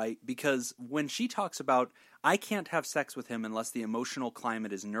challenge that, right? Because when she talks about, I can't have sex with him unless the emotional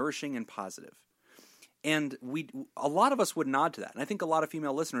climate is nourishing and positive. And a lot of us would nod to that. And I think a lot of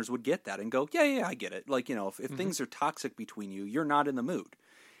female listeners would get that and go, yeah, I get it. Like, if things are toxic between you, you're not in the mood.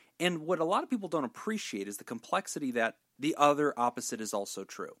 And what a lot of people don't appreciate is the complexity that the other opposite is also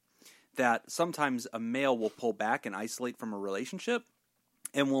true. That sometimes a male will pull back and isolate from a relationship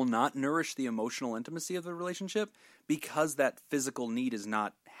and will not nourish the emotional intimacy of the relationship because that physical need is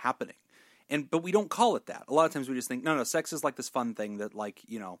not happening. But we don't call it that. A lot of times we just think, no, sex is like this fun thing that, like,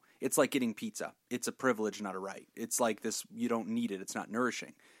 it's like getting pizza. It's a privilege, not a right. It's like this, you don't need it. It's not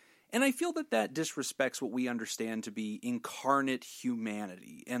nourishing. And I feel that disrespects what we understand to be incarnate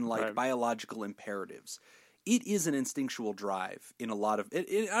humanity and, like, biological imperatives. It is an instinctual drive in a lot of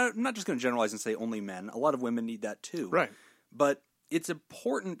I'm not just going to generalize and say only men. A lot of women need that too. Right. But it's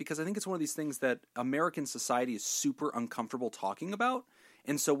important because I think it's one of these things that American society is super uncomfortable talking about.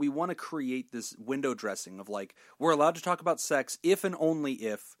 And so we want to create this window dressing of, like, we're allowed to talk about sex if and only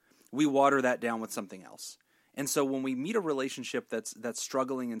if we water that down with something else. And so when we meet a relationship that's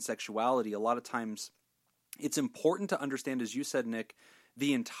struggling in sexuality, a lot of times it's important to understand, as you said, Nick,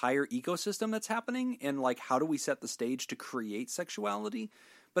 the entire ecosystem that's happening and, like, how do we set the stage to create sexuality,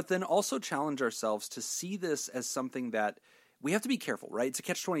 but then also challenge ourselves to see this as something that we have to be careful, right? It's a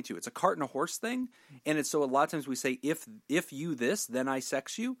catch-22. It's a cart and a horse thing, and it's so a lot of times we say, if you this, then I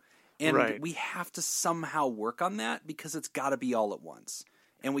sex you, and we have to somehow work on that because it's got to be all at once.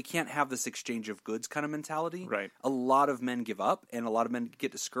 And we can't have this exchange of goods kind of mentality. Right. A lot of men give up, and a lot of men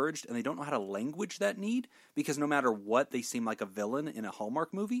get discouraged, and they don't know how to language that need because no matter what, they seem like a villain in a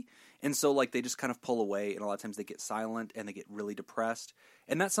Hallmark movie. And so, like, they just kind of pull away, and a lot of times they get silent, and they get really depressed.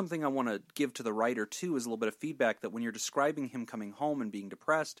 And that's something I want to give to the writer, too, is a little bit of feedback that when you're describing him coming home and being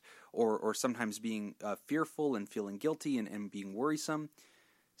depressed or sometimes being fearful and feeling guilty and being worrisome,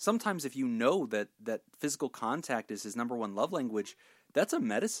 sometimes if you know that physical contact is his number one love language, that's a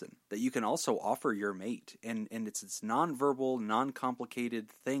medicine that you can also offer your mate. And it's this nonverbal, non-complicated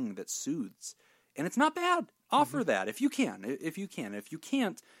thing that soothes. And it's not bad. Offer that if you can. If you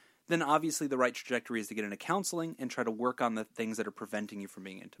can't, then obviously the right trajectory is to get into counseling and try to work on the things that are preventing you from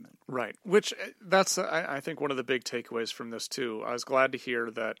being intimate. Right. Which that's, I think, one of the big takeaways from this, too. I was glad to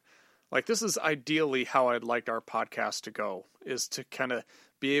hear that, like, this is ideally how I'd like our podcast to go, is to kind of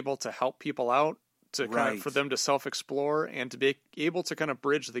be able to help people out, to kind of, for them to self-explore and to be able to kind of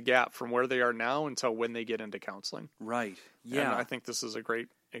bridge the gap from where they are now until when they get into counseling. Right. Yeah. And I think this is a great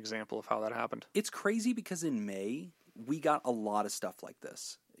example of how that happened. It's crazy because in May, we got a lot of stuff like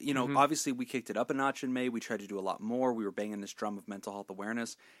this. You know, obviously we kicked it up a notch in May. We tried to do a lot more. We were banging this drum of mental health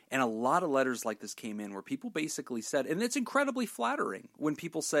awareness. And a lot of letters like this came in where people basically said, and it's incredibly flattering when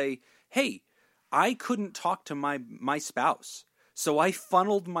people say, hey, I couldn't talk to my spouse. So I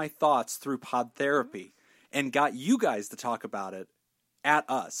funneled my thoughts through Pod Therapy and got you guys to talk about it at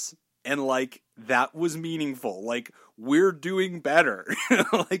us. And, like, that was meaningful. Like, we're doing better.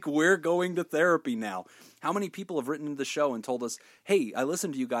 Like, we're going to therapy now. How many people have written to the show and told us, hey, I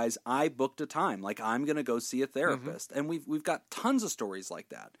listened to you guys. I booked a time. Like, I'm going to go see a therapist. And we've got tons of stories like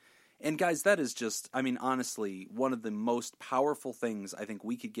that. And guys, that is just, I mean, honestly, one of the most powerful things I think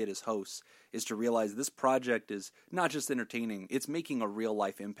we could get as hosts is to realize this project is not just entertaining, it's making a real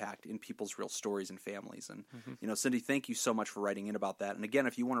life impact in people's real stories and families. And, you know, Cindy, thank you so much for writing in about that. And again,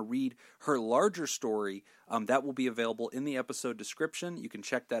 if you want to read her larger story, that will be available in the episode description. You can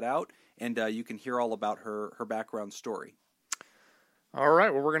check that out, and you can hear all about her background story. All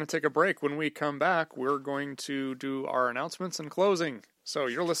right, well, we're going to take a break. When we come back, we're going to do our announcements and closing. So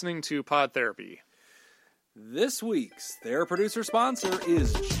you're listening to Pod Therapy. This week's Their Producer sponsor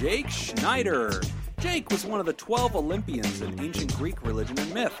is Jake Schneider. Jake was one of the 12 Olympians in ancient Greek religion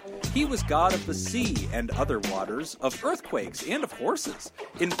and myth. He was god of the sea and other waters, of earthquakes, and of horses.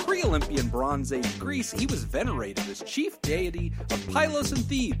 In pre-Olympian Bronze Age Greece, he was venerated as chief deity of Pylos and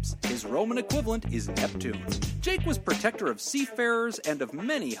Thebes. His Roman equivalent is Neptune. Jake was protector of seafarers and of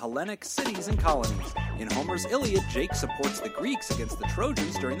many Hellenic cities and colonies. In Homer's Iliad, Jake supports the Greeks against the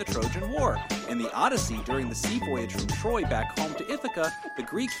Trojans during the Trojan War. In the Odyssey, during the sea voyage from Troy back home to Ithaca, the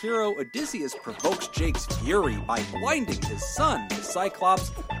Greek hero Odysseus provokes Jake's fury by blinding his son, the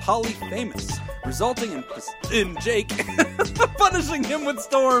Cyclops Polyphemus, resulting in Jake punishing him with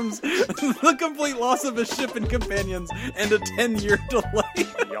storms, the complete loss of his ship and companions, and a 10-year delay.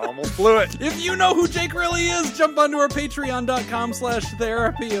 You almost blew it. If you know who Jake really is, jump onto our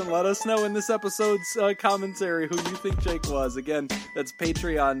patreon.com/therapy and let us know in this episode's commentary who you think Jake was. Again, that's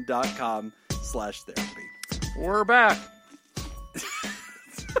patreon.com/therapy. We're back.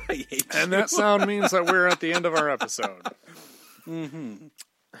 I hate you. And that sound means that we're at the end of our episode. Mm-hmm.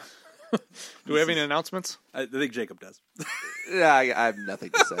 Do we have any announcements? I think Jacob does. Yeah, I have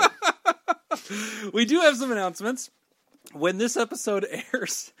nothing to say. We do have some announcements. When this episode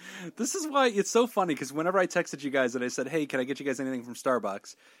airs, this is why it's so funny, because whenever I texted you guys and I said, hey, can I get you guys anything from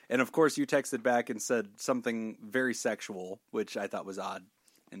Starbucks? And of course you texted back and said something very sexual, which I thought was odd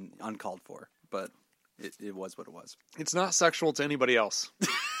and uncalled for, but it was what it was. It's not sexual to anybody else.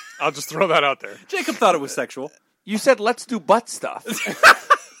 I'll just throw that out there. Jacob thought it was sexual. You said, let's do butt stuff.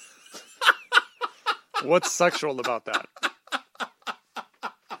 What's sexual about that?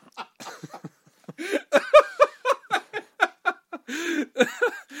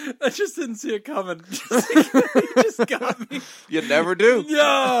 I just didn't see it coming. You just got me. You never do.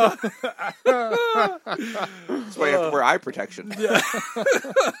 Yeah. That's why you have to wear eye protection. Yeah.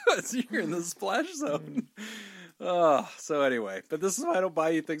 So you're in the splash zone. So anyway, but this is why I don't buy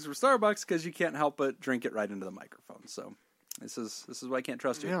you things from Starbucks, because you can't help but drink it right into the microphone. So this is why I can't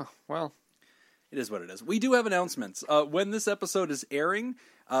trust you. Yeah, well, it is what it is. We do have announcements. When this episode is airing,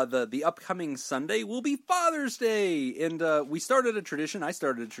 the upcoming Sunday will be Father's Day, and we started a tradition. I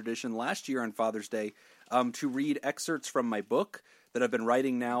started a tradition last year on Father's Day to read excerpts from my book that I've been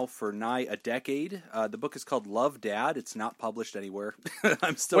writing now for nigh a decade. The book is called Love, Dad. It's not published anywhere.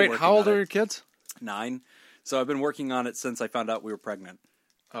 I'm still working how old on are it. your kids? 9. So I've been working on it since I found out we were pregnant.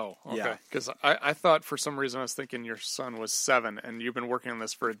 Oh, okay. Yeah. Because I thought for some reason I was thinking your son was 7, and you've been working on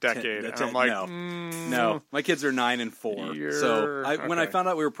this for a decade. And I'm like, no. My kids are 9 and 4. So when I found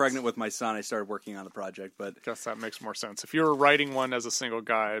out we were pregnant with my son, I started working on the project. But guess that makes more sense. If you were writing one as a single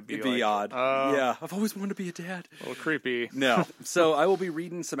guy, it'd be odd. Yeah, I've always wanted to be a dad. A little creepy. No. So I will be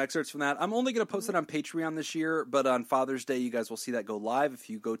reading some excerpts from that. I'm only going to post it on Patreon this year, but on Father's Day, you guys will see that go live. If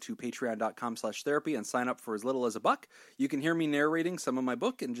you go to patreon.com/therapy and sign up for as little as $1, you can hear me narrating some of my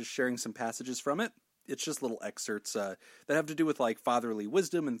book and just sharing some passages from it. It's just little excerpts that have to do with like fatherly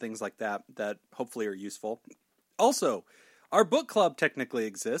wisdom and things like that hopefully are useful. Also, our book club technically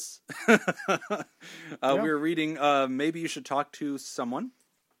exists. We're reading Maybe You Should Talk to Someone,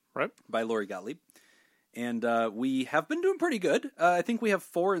 right, by Lori Gottlieb. And we have been doing pretty good. I think we have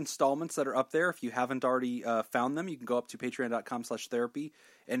 4 installments that are up there. If you haven't already found them, you can go up to patreon.com/therapy.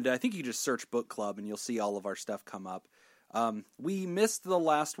 And I think you can just search book club and you'll see all of our stuff come up. We missed the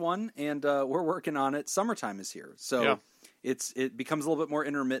last one, and we're working on it. Summertime is here, so it becomes a little bit more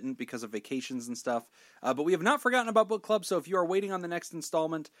intermittent because of vacations and stuff. But we have not forgotten about book club, so if you are waiting on the next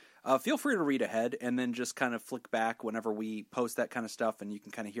installment, feel free to read ahead and then just kind of flick back whenever we post that kind of stuff, and you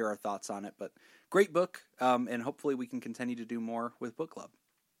can kind of hear our thoughts on it. But great book, and hopefully we can continue to do more with book club.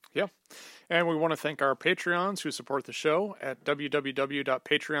 Yeah. And we want to thank our Patreons who support the show at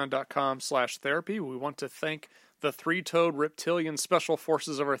www.patreon.com/therapy. We want to thank the 3-toed reptilian special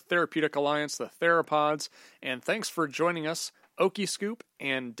forces of our therapeutic alliance, the Theropods. And thanks for joining us, Okie Scoop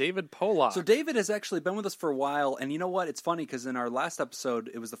and David Polak. So David has actually been with us for a while, and you know what? It's funny because in our last episode,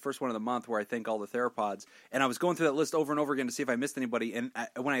 it was the first one of the month where I thank all the Theropods, and I was going through that list over and over again to see if I missed anybody, and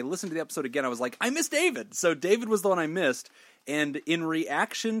when I listened to the episode again, I was like, I missed David! So David was the one I missed, and in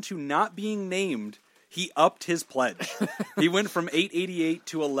reaction to not being named, he upped his pledge. He went from 888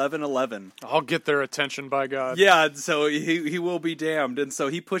 to 1111. I'll get their attention, by God. Yeah, so he will be damned, and so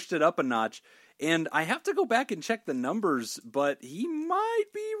he pushed it up a notch. And I have to go back and check the numbers, but he might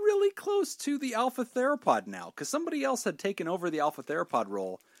be really close to the Alpha Theropod now, because somebody else had taken over the Alpha Theropod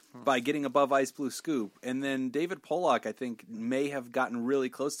role by getting above Ice Blue Scoop. And then David Polak, I think, may have gotten really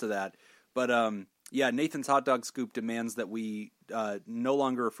close to that. But, Nathan's Hot Dog Scoop demands that we no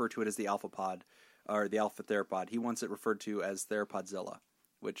longer refer to it as the Alpha Pod, or the Alpha Theropod. He wants it referred to as Theropodzilla,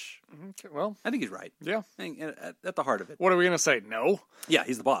 which, well, I think he's right. Yeah. I think at the heart of it. What are we going to say? No? Yeah,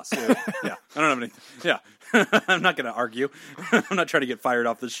 he's the boss. Yeah. I don't have anything. Yeah. I'm not going to argue. I'm not trying to get fired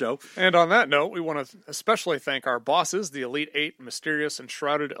off this show. And on that note, we want to especially thank our bosses, the Elite 8, mysterious and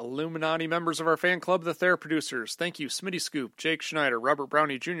shrouded Illuminati members of our fan club, the Theraproducers. Thank you, Smitty Scoop, Jake Schneider, Robert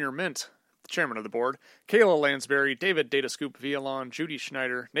Brownie Jr., Mint, the chairman of the board, Kayla Lansbury, David Data Scoop Villalon, Judy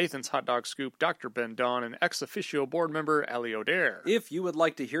Schneider, Nathan's Hot Dog Scoop, Dr. Ben Don, and ex officio board member Ali O'Dare. If you would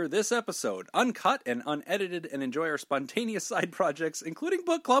like to hear this episode uncut and unedited and enjoy our spontaneous side projects, including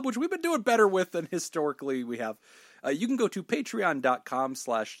book club, which we've been doing better with than historically we have, you can go to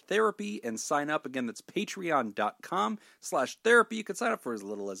patreon.com/therapy and sign up. Again, that's patreon.com/therapy. You can sign up for as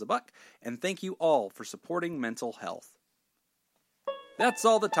little as $1. And thank you all for supporting mental health. That's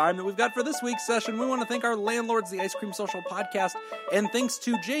all the time that we've got for this week's session. We want to thank our landlords, the Ice Cream Social Podcast, and thanks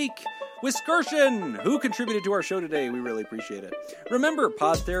to Jake Wiskershin, who contributed to our show today. We really appreciate it. Remember,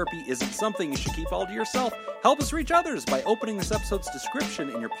 pod therapy isn't something you should keep all to yourself. Help us reach others by opening this episode's description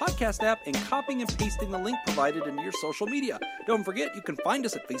in your podcast app and copying and pasting the link provided into your social media. Don't forget, you can find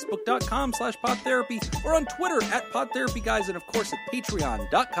us at facebook.com/podtherapy or on Twitter at podtherapyguys, and of course at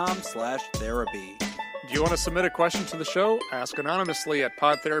patreon.com/therapy. Do you want to submit a question to the show? Ask anonymously at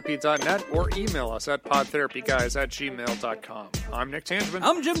podtherapy.net or email us at podtherapyguys@gmail.com. I'm Nick Tangeman.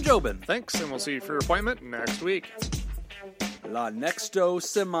 I'm Jim Jobin. Thanks, and we'll see you for your appointment next week. La Nexto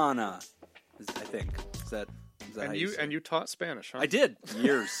Semana, I think. Is that and you taught Spanish, huh? I did.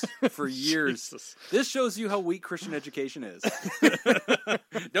 For years. Jesus. This shows you how weak Christian education is.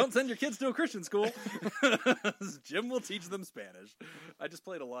 Don't send your kids to a Christian school. Jim will teach them Spanish. I just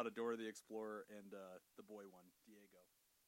played a lot of Dora the Explorer and the boy one.